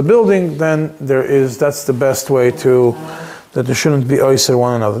doors to the building, then that's the best way that there shouldn't be oyster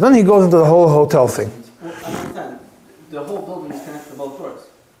one another. Then he goes into the whole hotel thing. Well, I understand. The whole building is connected to both doors.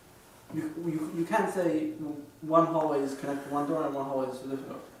 You can't say one hallway is connected to one door and one hallway is to a different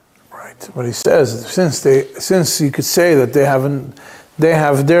door. Right. What he says, since you could say that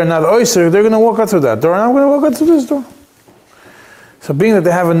they're not oyster, they're going to walk out through that door, and I'm going to walk out through this door. So being that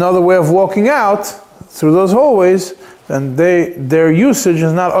they have another way of walking out through those hallways, then their usage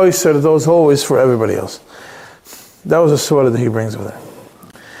is not oyster to those hallways for everybody else. That was a sort that he brings over there.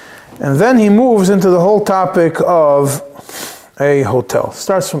 And then he moves into the whole topic of a hotel.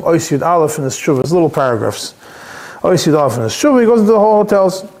 Starts from Ois Yud Aleph in his Shuvah, little paragraphs. Ois Yud Aleph in his Shuvah, he goes into the whole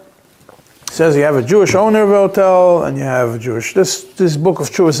hotels. He says you have a Jewish owner of a hotel, and you have a Jewish, this book of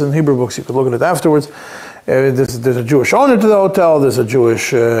Shuvah is in Hebrew books, you could look at it afterwards. There's a Jewish owner to the hotel, there's a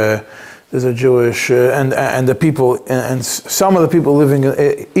Jewish, and the people, and some of the people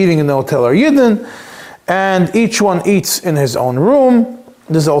eating in the hotel are Yidden, and each one eats in his own room.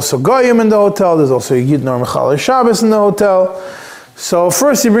 There's also Goyim in the hotel, there's also Yidden or Mechalei Shabbos in the hotel. So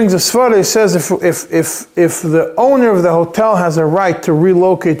first he brings a svara, he says if the owner of the hotel has a right to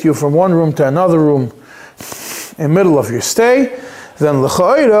relocate you from one room to another room in the middle of your stay, then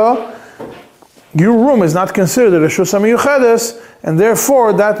l'cha'ira, your room is not considered a Reshus HaMiyuchedes, and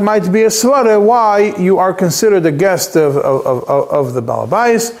therefore that might be a svara why you are considered a guest of the Baal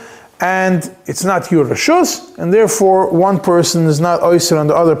Bayis, and it's not your Reshus, and therefore one person is not oyster on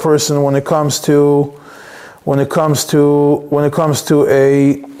the other person when it comes to a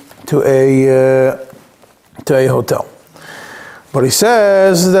hotel. But he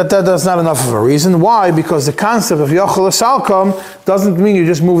says that's not enough of a reason. Why? Because the concept of Yachol Salkom doesn't mean you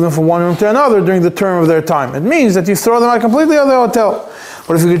just move them from one room to another during the term of their time. It means that you throw them out completely out of the hotel.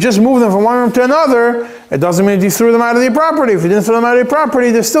 But if you could just move them from one room to another, it doesn't mean that you threw them out of your property. If you didn't throw them out of your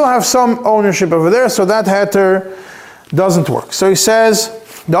property, they still have some ownership over there, so that heter doesn't work. So he says,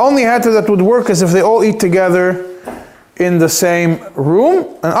 the only heter that would work is if they all eat together in the same room,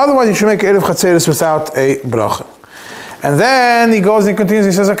 and otherwise you should make Erev Chatzeres without a bracha. And then he goes and continues,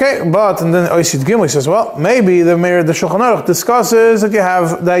 he says, okay, and then Ois Yud Gimel, he says, well, maybe the Shulchan Aruch discusses that you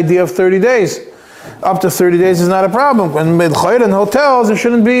have the idea of 30 days. Up to 30 days is not a problem. And in hotels, it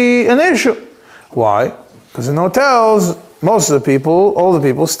shouldn't be an issue. Why? Because in hotels, all the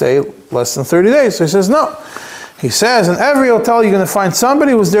people stay less than 30 days. So he says, no. He says, in every hotel, you're going to find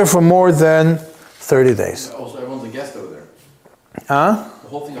somebody who's there for more than 30 days. Also, everyone's a guest over there. Huh? The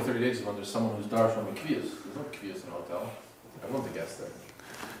whole thing of 30 days is when there's someone who's darsh on the kviyas. There's no kviyas in a hotel. Everyone's a guest there.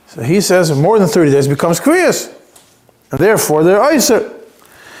 So he says, more than 30 days becomes kviyas. And therefore, they're oyser.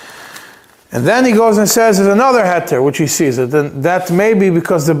 And then he goes and says there's another heter, which he sees that may be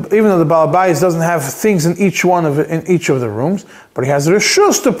because even though the Baal Bayis doesn't have things in each of the rooms, but he has the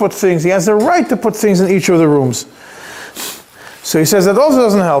reshus to put things. He has the right to put things in each of the rooms. So he says that also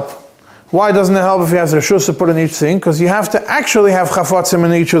doesn't help. Why doesn't it help if he has the reshus to put in each thing? Because you have to actually have chafatzim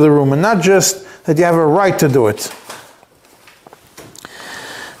in each of the room, and not just that you have a right to do it.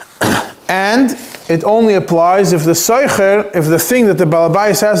 And it only applies if the thing that the Baal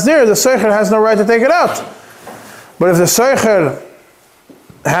Bayis has there, the seicher has no right to take it out. But if the seicher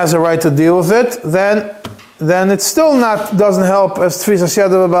has a right to deal with it, then it still doesn't help as tfisas yad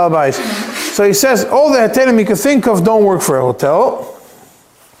of a Baal Bayis. So he says all the heterim you can think of don't work for a hotel.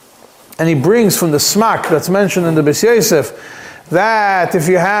 And he brings from the smak that's mentioned in the Bes Yosef that if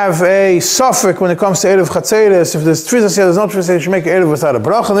you have a suffix when it comes to Erev Chatzeres, if there's Tfisas Yad, there's no Tfisas Yad, you should make an Erev without a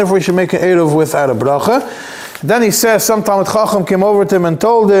bracha, and therefore you should make an Erev without a bracha. Then he says, some Talmid Chacham came over to him and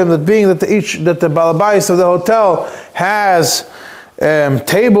told him that being that the Baal Bayis of the hotel has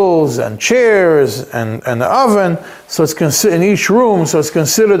tables and chairs and an oven, so it's in each room, so it's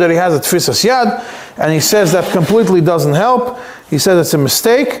considered that he has a Tfisas Yad, and he says that completely doesn't help. He says it's a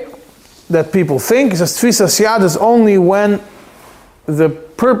mistake. that people think. He says tfisas yad is only when the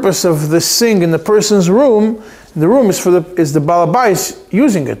purpose of this thing in the person's room, the room is the balabais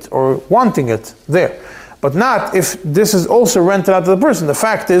using it or wanting it there. But not if this is also rented out to the person. The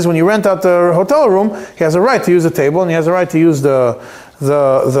fact is, when you rent out the hotel room, he has a right to use the table, and he has a right to use the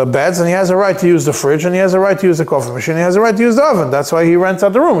beds, and he has a right to use the fridge, and he has a right to use the coffee machine, and he has a right to use the oven. That's why he rents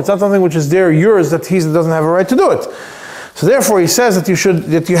out the room. It's not something which is there, yours, that he doesn't have a right to do it. So therefore, he says that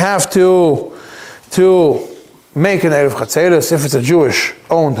you have to make an Erev Chatzeres if it's a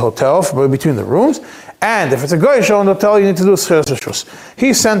Jewish-owned hotel between the rooms, and if it's a Goyish-owned hotel, you need to do Scheres Reshus.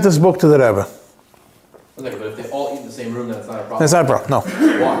 He sent this book to the Rebbe. Okay, but if they all eat in the same room, then it's not a problem. That's not a problem, no.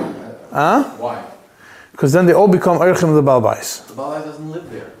 Why? Why? Because then they all become Erchim of the Balbais. The Balbais doesn't live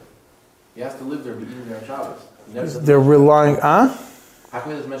there. He has to live there, be eating there on Shabbos. They're relying, How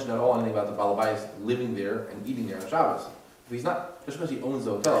come he doesn't mention at all anything about the Balbais living there and eating there on Shabbos? If he's not, just because he owns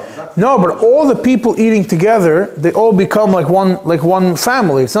the hotel, he's not... No, but all the people eating together, they all become like one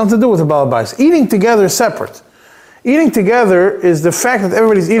family. It's nothing to do with the Balbais. Eating together is separate. Eating together is the fact that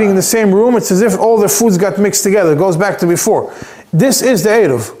everybody's eating in the same room. It's as if all their foods got mixed together. It goes back to before. This is the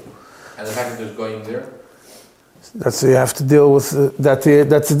Eruv. And the fact that there's going there? That's you have to deal with. That's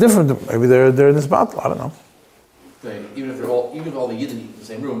a different. Maybe they're in this battle. I don't know. Okay, even if all the Yidden eat in the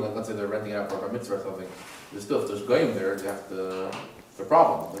same room, like let's say they're renting it out for a bar mitzvah or something, there's still, if there's goyim there, they have to. It's a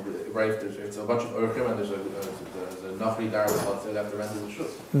problem, right? If it's a bunch of urchim and there's a nachri there, they have to rent the shus.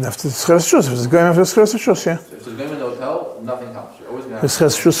 They have to Scheres Reshus. If it's goyim, have to Scheres Reshus, yeah. So if there's goyim in the hotel, nothing helps. You're always going to have.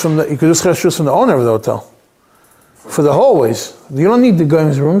 Scheres Reshus you could do Scheres Reshus from the owner of the hotel. For the hallways, you don't need the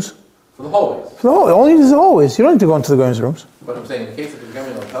goyim's rooms. For the hallways. For the hallways, all you need is the hallways. You don't need to go into the goyim's rooms. But I'm saying in the case of the goyim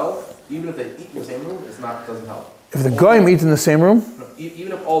in the hotel, even if they eat in the same room, doesn't help. If the goyim eat in the same room, no,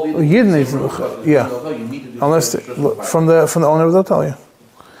 even if all the Yidden eat eat in the same room, yeah. Hotel, you need to do unless from the owner of the hotel, yeah.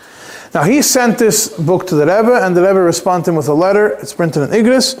 Now he sent this book to the Rebbe, and the Rebbe responded to him with a letter. It's printed in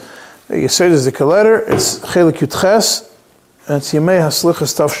Igris. You say this is the letter. It's Chelik Yutches, and it's Yemei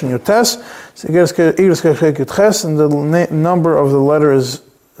Haslichas Tavshin Yutes. So Igris Chelik Yutches, and the number of the letter is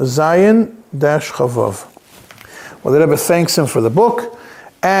Zayin Chavav. Well, the Rebbe thanks him for the book,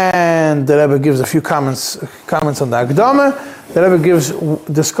 and the Rebbe gives a few comments on the Akdama. The Rebbe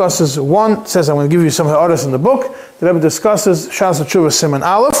discusses one, says I'm going to give you some ha'aras in the book. The Rebbe discusses Shas Tshuva Siman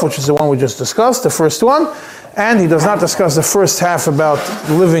Aleph, which is the one we just discussed, the first one, and he does not discuss the first half about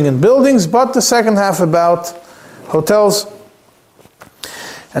living in buildings, but the second half about hotels.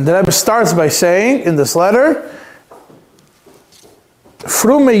 And the Rebbe starts by saying in this letter,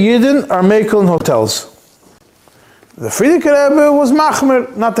 Frume Yidden are makel in hotels. The Frierdiker Rebbe was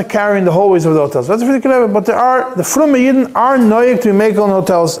machmer, not to carry in the hallways of the hotels. That's the Frierdiker Rebbe, but the Frume Yidden are noyek to be makel in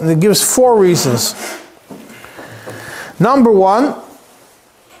hotels, and it gives 4 reasons. Number 1,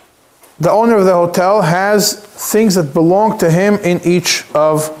 the owner of the hotel has things that belong to him in each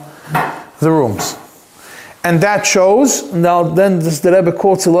of the rooms. And that shows, now then the Rebbe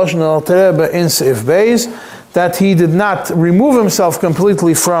quotes the Lashon Alter Rebbe in Seif Beis, that he did not remove himself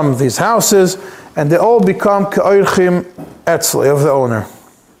completely from these houses, and they all become ka'orchim etzli, of the owner.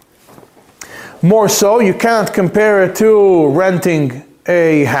 More so, you cannot compare it to renting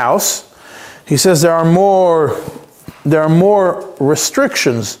a house. He says there are more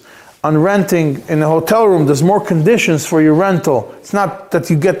restrictions on renting in a hotel room. There's more conditions for your rental. It's not that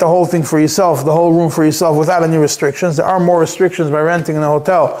you get the whole thing for yourself, the whole room for yourself without any restrictions. There are more restrictions by renting in a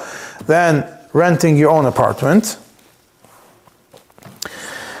hotel than renting your own apartment.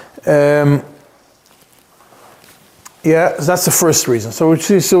 Yeah, that's the first reason. So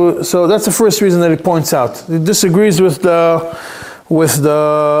that's the first reason that he points out. He disagrees with the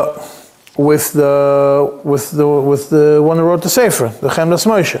one who wrote the Sefer, the Chemdas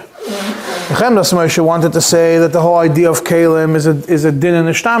Moshe. The Chemdas Moshe wanted to say that the whole idea of Kalim is a din in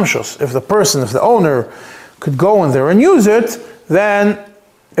ishtamshus. If the owner could go in there and use it, then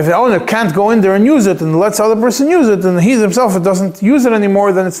if the owner can't go in there and use it and lets the other person use it, and he himself doesn't use it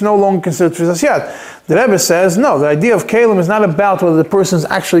anymore, then it's no longer considered tfisas yad. The Rebbe says, no, the idea of kalim is not about whether the person is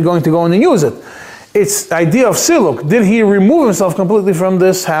actually going to go in and use it. It's the idea of siluk. Did he remove himself completely from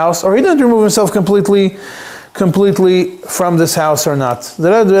this house, or he didn't remove himself completely from this house or not?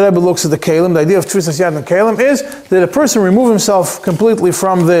 The Rebbe looks at the kalim. The idea of tfisas yad and kalim is that a person remove himself completely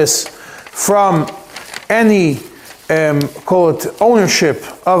from any call it ownership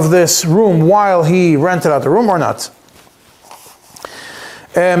of this room while he rented out the room or not.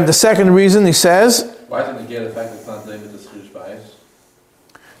 The second reason he says, why isn't the fact that it's not limited to Schirish bias?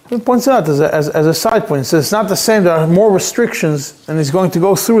 He points out as a side point. He says it's not the same. There are more restrictions, and he's going to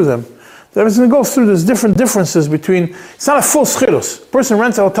go through them. The Rebbe is going to go through these different differences between, it's not a full schilus. A person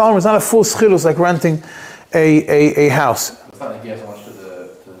rents a hotel room, it's not a full schilus like renting a house. It's not like he has so much to the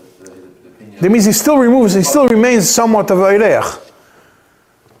opinion. That means he still remains somewhat of a ireach.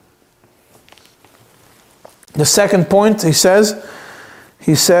 The second point, he says,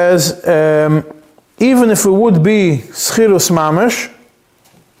 even if it would be schilus mamash,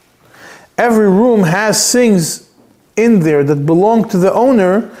 every room has things in there that belong to the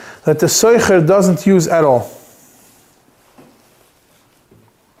owner that the soicher doesn't use at all.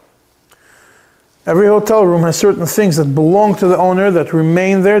 Every hotel room has certain things that belong to the owner that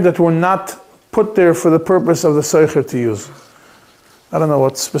remain there, that were not put there for the purpose of the soicher to use. I don't know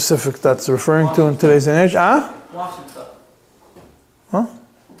what specific that's referring to in today's age. Washing stuff. Huh?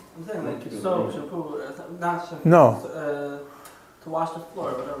 I'm saying like soap, shampoo, not shampoo. No. To wash the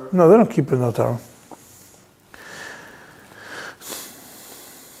floor, whatever. No, they don't keep it in the hotel room.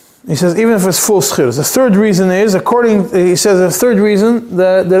 He says, even if it's full schilus. The third reason is, the third reason,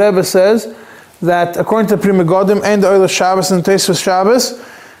 the Rebbe says, that according to Pri Megadim and the Oil Shabbos and Tosfos Shabbos,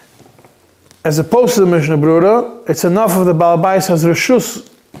 as opposed to the Mishnah Brura, it's enough if the Baal Bayis has reshus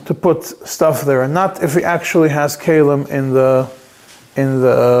to put stuff there, and not if he actually has kalim in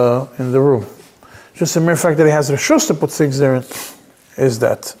the room. Just the mere fact that he has reshus to put things there is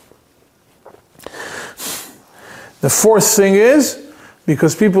that. The fourth thing is,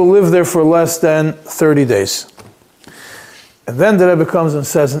 because people live there for less than 30 days. And then the Rebbe comes and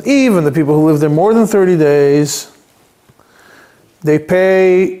says, and even the people who live there more than 30 days, they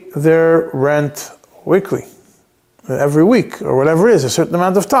pay their rent weekly, every week, or whatever it is, a certain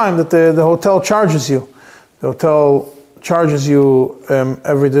amount of time that the hotel charges you. The hotel charges you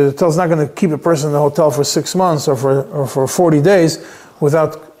every day. The hotel's not going to keep a person in the hotel for 6 months or for 40 days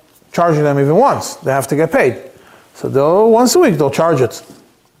without charging them even once. They have to get paid. So once a week they'll charge it.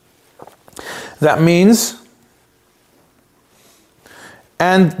 That means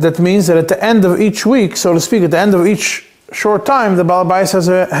that at the end of each week, so to speak, at the end of each short time, the Baal Bayis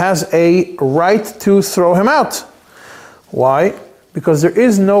has a right to throw him out. Why? Because there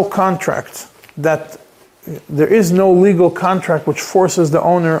is no contract there is no legal contract which forces the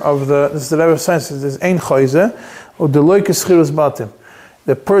owner of this is the Rebbe says, this is ein choize, or the loikes chirus batim.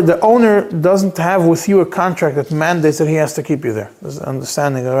 The owner doesn't have with you a contract that mandates that he has to keep you there. There's an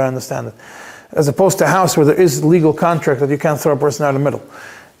understanding, I understand it. As opposed to a house where there is legal contract that you can't throw a person out in the middle.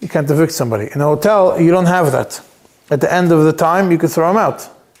 You can't evict somebody. In a hotel, you don't have that. At the end of the time, you could throw him out.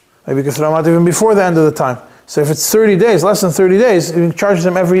 Maybe you could throw him out even before the end of the time. So if it's 30 days, less than 30 days, you charge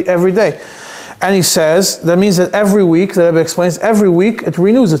them every day. And he says, that means that every week, the Rebbe explains, every week it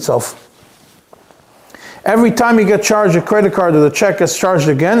renews itself. Every time you get charged a credit card or the check gets charged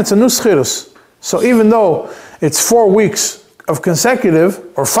again, it's a new schirus. So even though it's 4 weeks of consecutive,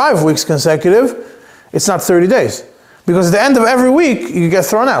 or 5 weeks consecutive, it's not 30 days. Because at the end of every week, you get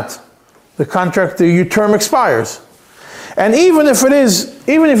thrown out. The contract, your term expires. And even if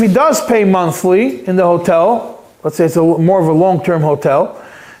he does pay monthly in the hotel, let's say it's more of a long-term hotel,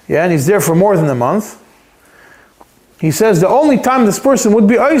 and he's there for more than a month, he says the only time this person would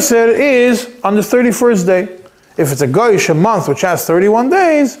be Oyser is on the 31st day. If it's a Goyish, a month which has 31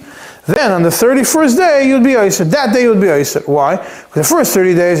 days, then on the 31st day you'd be Oyser. That day you'd be Oyser. Why? Because the first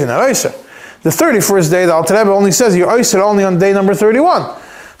 30 days you're not Oyser. The 31st day, the Alter Rebbe only says you're Oyser only on day number 31.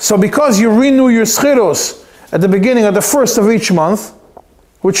 So because you renew your schiros at the beginning of the first of each month,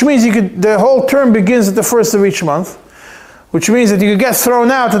 which means the whole term begins at the first of each month, which means that you could get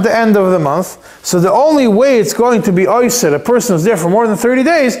thrown out at the end of the month. So the only way it's going to be oyser, a person who's there for more than 30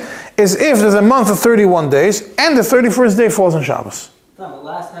 days, is if there's a month of 31 days and the 31st day falls on Shabbos. No, the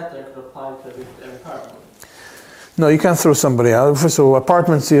last hectare could apply to every apartment. No, you can't throw somebody out. So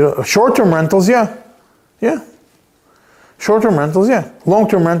apartments, short-term rentals, yeah. Short-term rentals, yeah.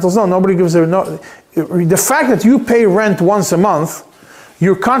 Long-term rentals, no. Nobody gives the fact that you pay rent once a month,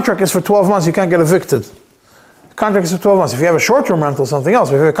 your contract is for 12 months, you can't get evicted. The contract is for 12 months. If you have a short-term rental, something else.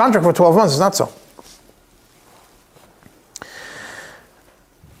 If you have a contract for 12 months, it's not so.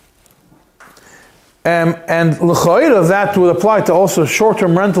 And l'chayra, that would apply to also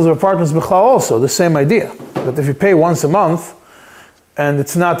short-term rentals of apartments b'chlal also, the same idea. That if you pay once a month, and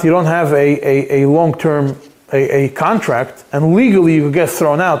it's not, you don't have a long-term, a contract, and legally you get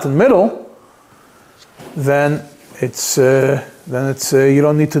thrown out in the middle, then it's you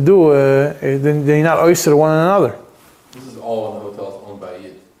don't need to do, then you're not oyster one another. This is all when the hotel is owned by a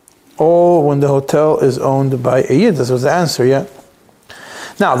yid. All when the hotel is owned by a yid. This was the answer, yeah.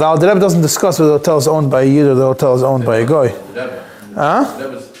 Now, the Rebbe doesn't discuss whether the hotel is owned by a yid or the hotel is owned by a goy. The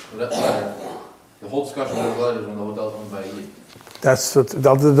whole discussion of the letter is when the hotel is owned by a yid. That's what the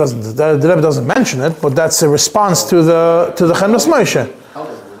Rebbe doesn't mention it, but that's a response to the Chenos Moshe. How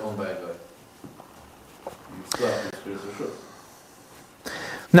does it own by a guy? You still have to experience the truth.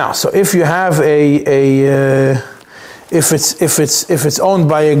 Now, so if you have if it's owned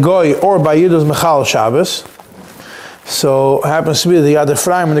by a goy or by Yidus Mechal Shabbos, so happens to be the Yad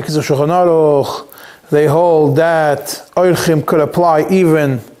Ephraim and the Kitzur Shulchan Aruch, they hold that Orchim could apply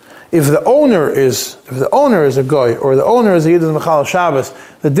even if the owner is a goy or the owner is a Yidus Mechal Shabbos,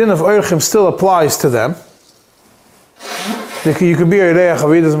 the din of Orchim still applies to them. You could be a reach of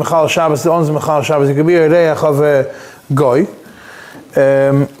Yidus Mechal Shabbos, the owner is Mechal Shabbos. You could be a reich of a goy.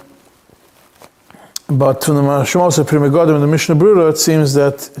 But from the Mashmos Pri Megadim and the Mishnah Brura, it seems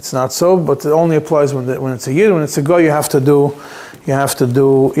that it's not so. But it only applies when it's a Yid. When it's a Goy, you have to do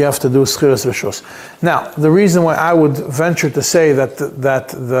Schiras Rishus. Now, the reason why I would venture to say that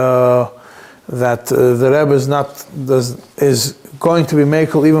the Rebbe is going to be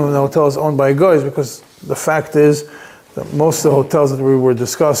Mekel even when the hotel is owned by a Goy is because the fact is that most of the hotels that we were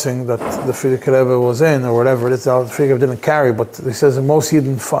discussing that the Frierdiker Rebbe was in or whatever it is, the Frierdiker Rebbe didn't carry, but he says that most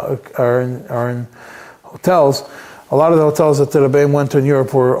Yidden are in hotels. A lot of the hotels that the Rebbeim went to in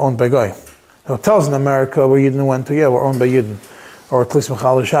Europe were owned by Goy. The hotels in America where Yidden went to, were owned by Yidden, or at least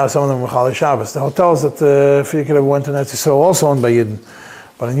Mechal Shabbos. Some of them were Mechal Shabbos. The hotels that the Frierdiker Rebbe went to in Eretz Yisrael were also owned by Yidden.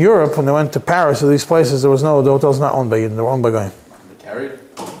 But in Europe, when they went to Paris or these places, the hotels not owned by Yidden. They were owned by Goy. They carried?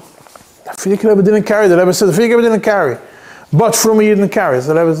 The Frierdiker Rebbe didn't carry. The Rebbe said the Frierdiker Rebbe didn't carry. But Fruma Yidden carries.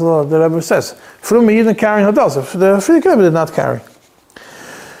 The Rebbe says Fruma Yidden carrying hotels. The Frierdiker Rebbe did not carry.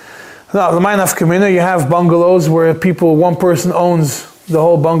 Now, the Meinaf Kamina, you have bungalows where one person owns the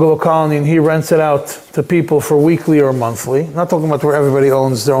whole bungalow colony and he rents it out to people for weekly or monthly. Not talking about where everybody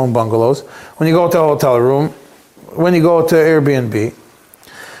owns their own bungalows. When you go to a hotel room, when you go to Airbnb.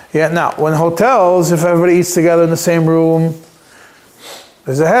 Now, when hotels, if everybody eats together in the same room,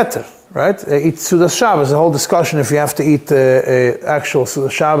 there's a heter, right? They eat Sudas Shabbos, the whole discussion if you have to eat actual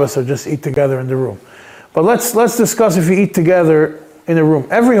Sudas Shabbos or just eat together in the room. But let's discuss if you eat together in a room.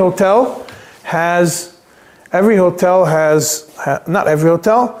 Not every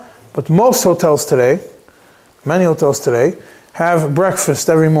hotel, but most hotels today, many hotels today, have breakfast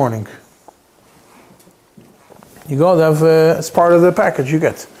every morning. You go, it's part of the package you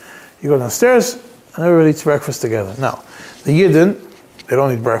get. You go downstairs and everybody eats breakfast together. Now, the Yidden, they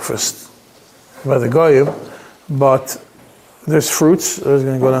don't eat breakfast by the Goyim, but there's fruits. They're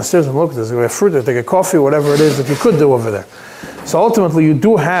going to go downstairs and look, there's going to be fruit, they take a coffee, whatever it is that you could do over there. So ultimately, you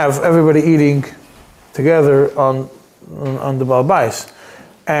do have everybody eating together on the Balbais,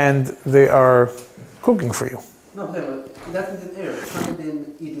 and they are cooking for you. No, but that's in air. It's not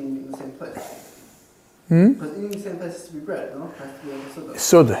in eating in the same place. Because eating in the same place has to be bread, no? It has to be on the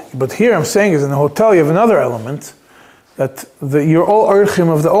Suda. But here I'm saying is in the hotel you have another element that you're all urchim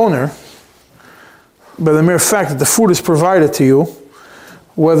of the owner, by the mere fact that the food is provided to you,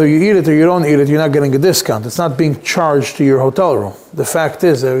 whether you eat it or you don't eat it, you're not getting a discount. It's not being charged to your hotel room. The fact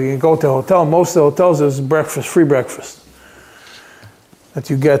is that you go to a hotel, most of the hotels there's breakfast, free breakfast. That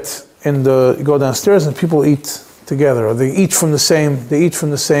you get you go downstairs and people eat together, or they eat from the same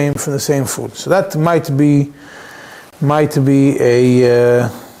food. So that might be a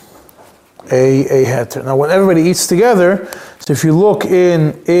heter. Now when everybody eats together, so if you look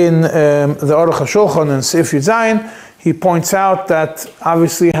in the Aruch HaShulchan and Sif Yud Zayin, he points out that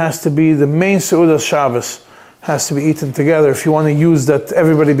obviously it has to be the main Seudas Shabbos has to be eaten together if you want to use that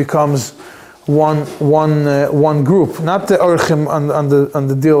everybody becomes one group, not the Orchim on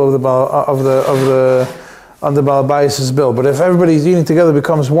the deal of the Baal Bayis' bill, but if everybody's eating together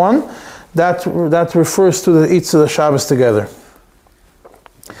becomes one, that refers to the eats of the Shabbos together.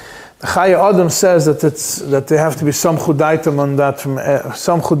 The Chaya Adam says that there have to be some chudaitim on that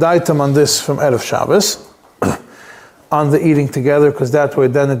some chudaitim on this from Erev Shabbos on the eating together, because that way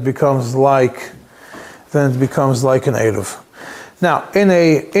then it becomes like an Erev. Now in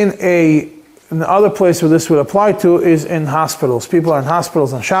the other place where this would apply to is in hospitals. People are in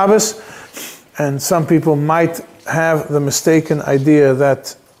hospitals on Shabbos, and some people might have the mistaken idea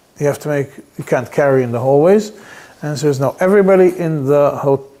that you can't carry in the hallways. And says no, everybody in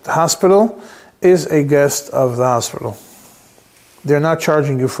the hospital is a guest of the hospital. They're not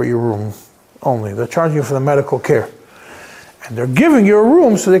charging you for your room only. They're charging you for the medical care. And they're giving you a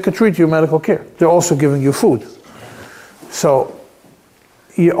room so they could treat you medical care. They're also giving you food. So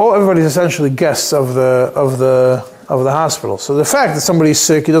everybody's essentially guests of the hospital. So the fact that somebody's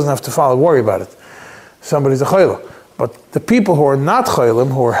sick, he doesn't have to worry about it. Somebody's a chayla. But the people who are not chaylim,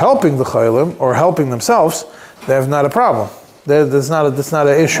 who are helping the chaylim or helping themselves, they have not a problem. That's not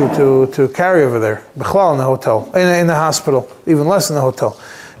an issue to carry over there. B'chlal in the hotel, in the hospital, even less in the hotel.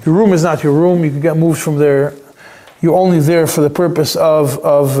 If your room is not your room, you can get moved from there. You're only there for the purpose of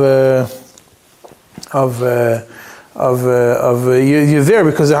you're there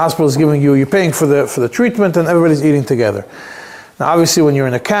because the hospital is giving you. You're paying for the treatment, and everybody's eating together. Now, obviously, when you're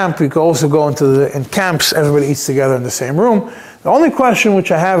in a camp, you can also go in camps. Everybody eats together in the same room. The only question which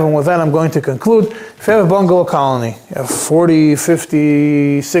I have, and with that I'm going to conclude, if you have a bungalow colony, you have 40,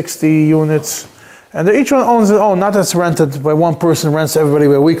 50, 60 units, and each one owns their own, not that's rented by one person, rents everybody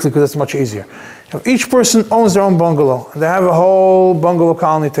by weekly because that's much easier. If each person owns their own bungalow, and they have a whole bungalow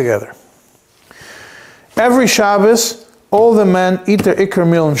colony together. Every Shabbos, all the men eat their ikar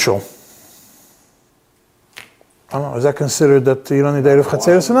meal in shul. I don't know, is that considered that you don't need Erev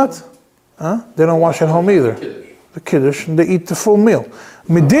Chatzeres or not? Huh? They don't wash at home either. The Kiddush, and they eat the full meal.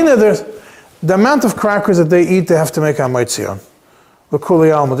 Medina, the amount of crackers that they eat, they have to make a Maitzion. The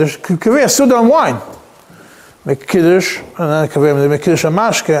Kuli Alma. There's Kaveh Suda and wine. Make Kiddush, and then they make Kiddush and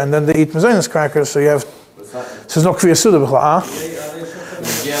Mashke, and then they eat Mazonis crackers, so you have... So there's no Kaveh Suda.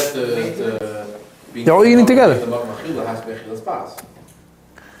 They're all eating together.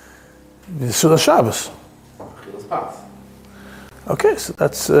 The Suda Shabbos. Okay, so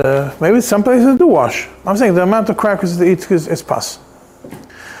that's maybe some places do wash. I'm saying the amount of crackers they eat is pas.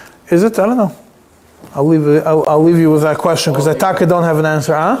 Is it? I don't know. I'll leave you with that question because I don't have an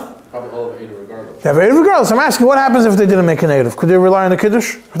answer. Huh? Probably all of Erev regardless. They have Erev regardless. I'm asking, what happens if they didn't make an Erev? Could they rely on the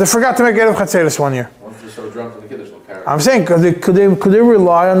Kiddush? If they forgot to make Erev Chatzeres one year? Once they're so drunk with the Kiddush, they'll carry. I'm saying, could they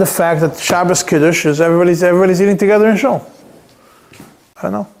rely on the fact that Shabbos Kiddush is everybody's eating together in shul? I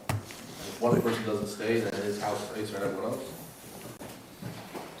don't know. If one person doesn't stay, then his house stays for everyone else.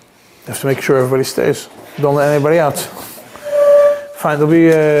 You have to make sure everybody stays. Don't let anybody out. Fine, there'll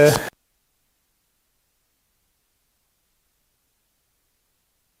be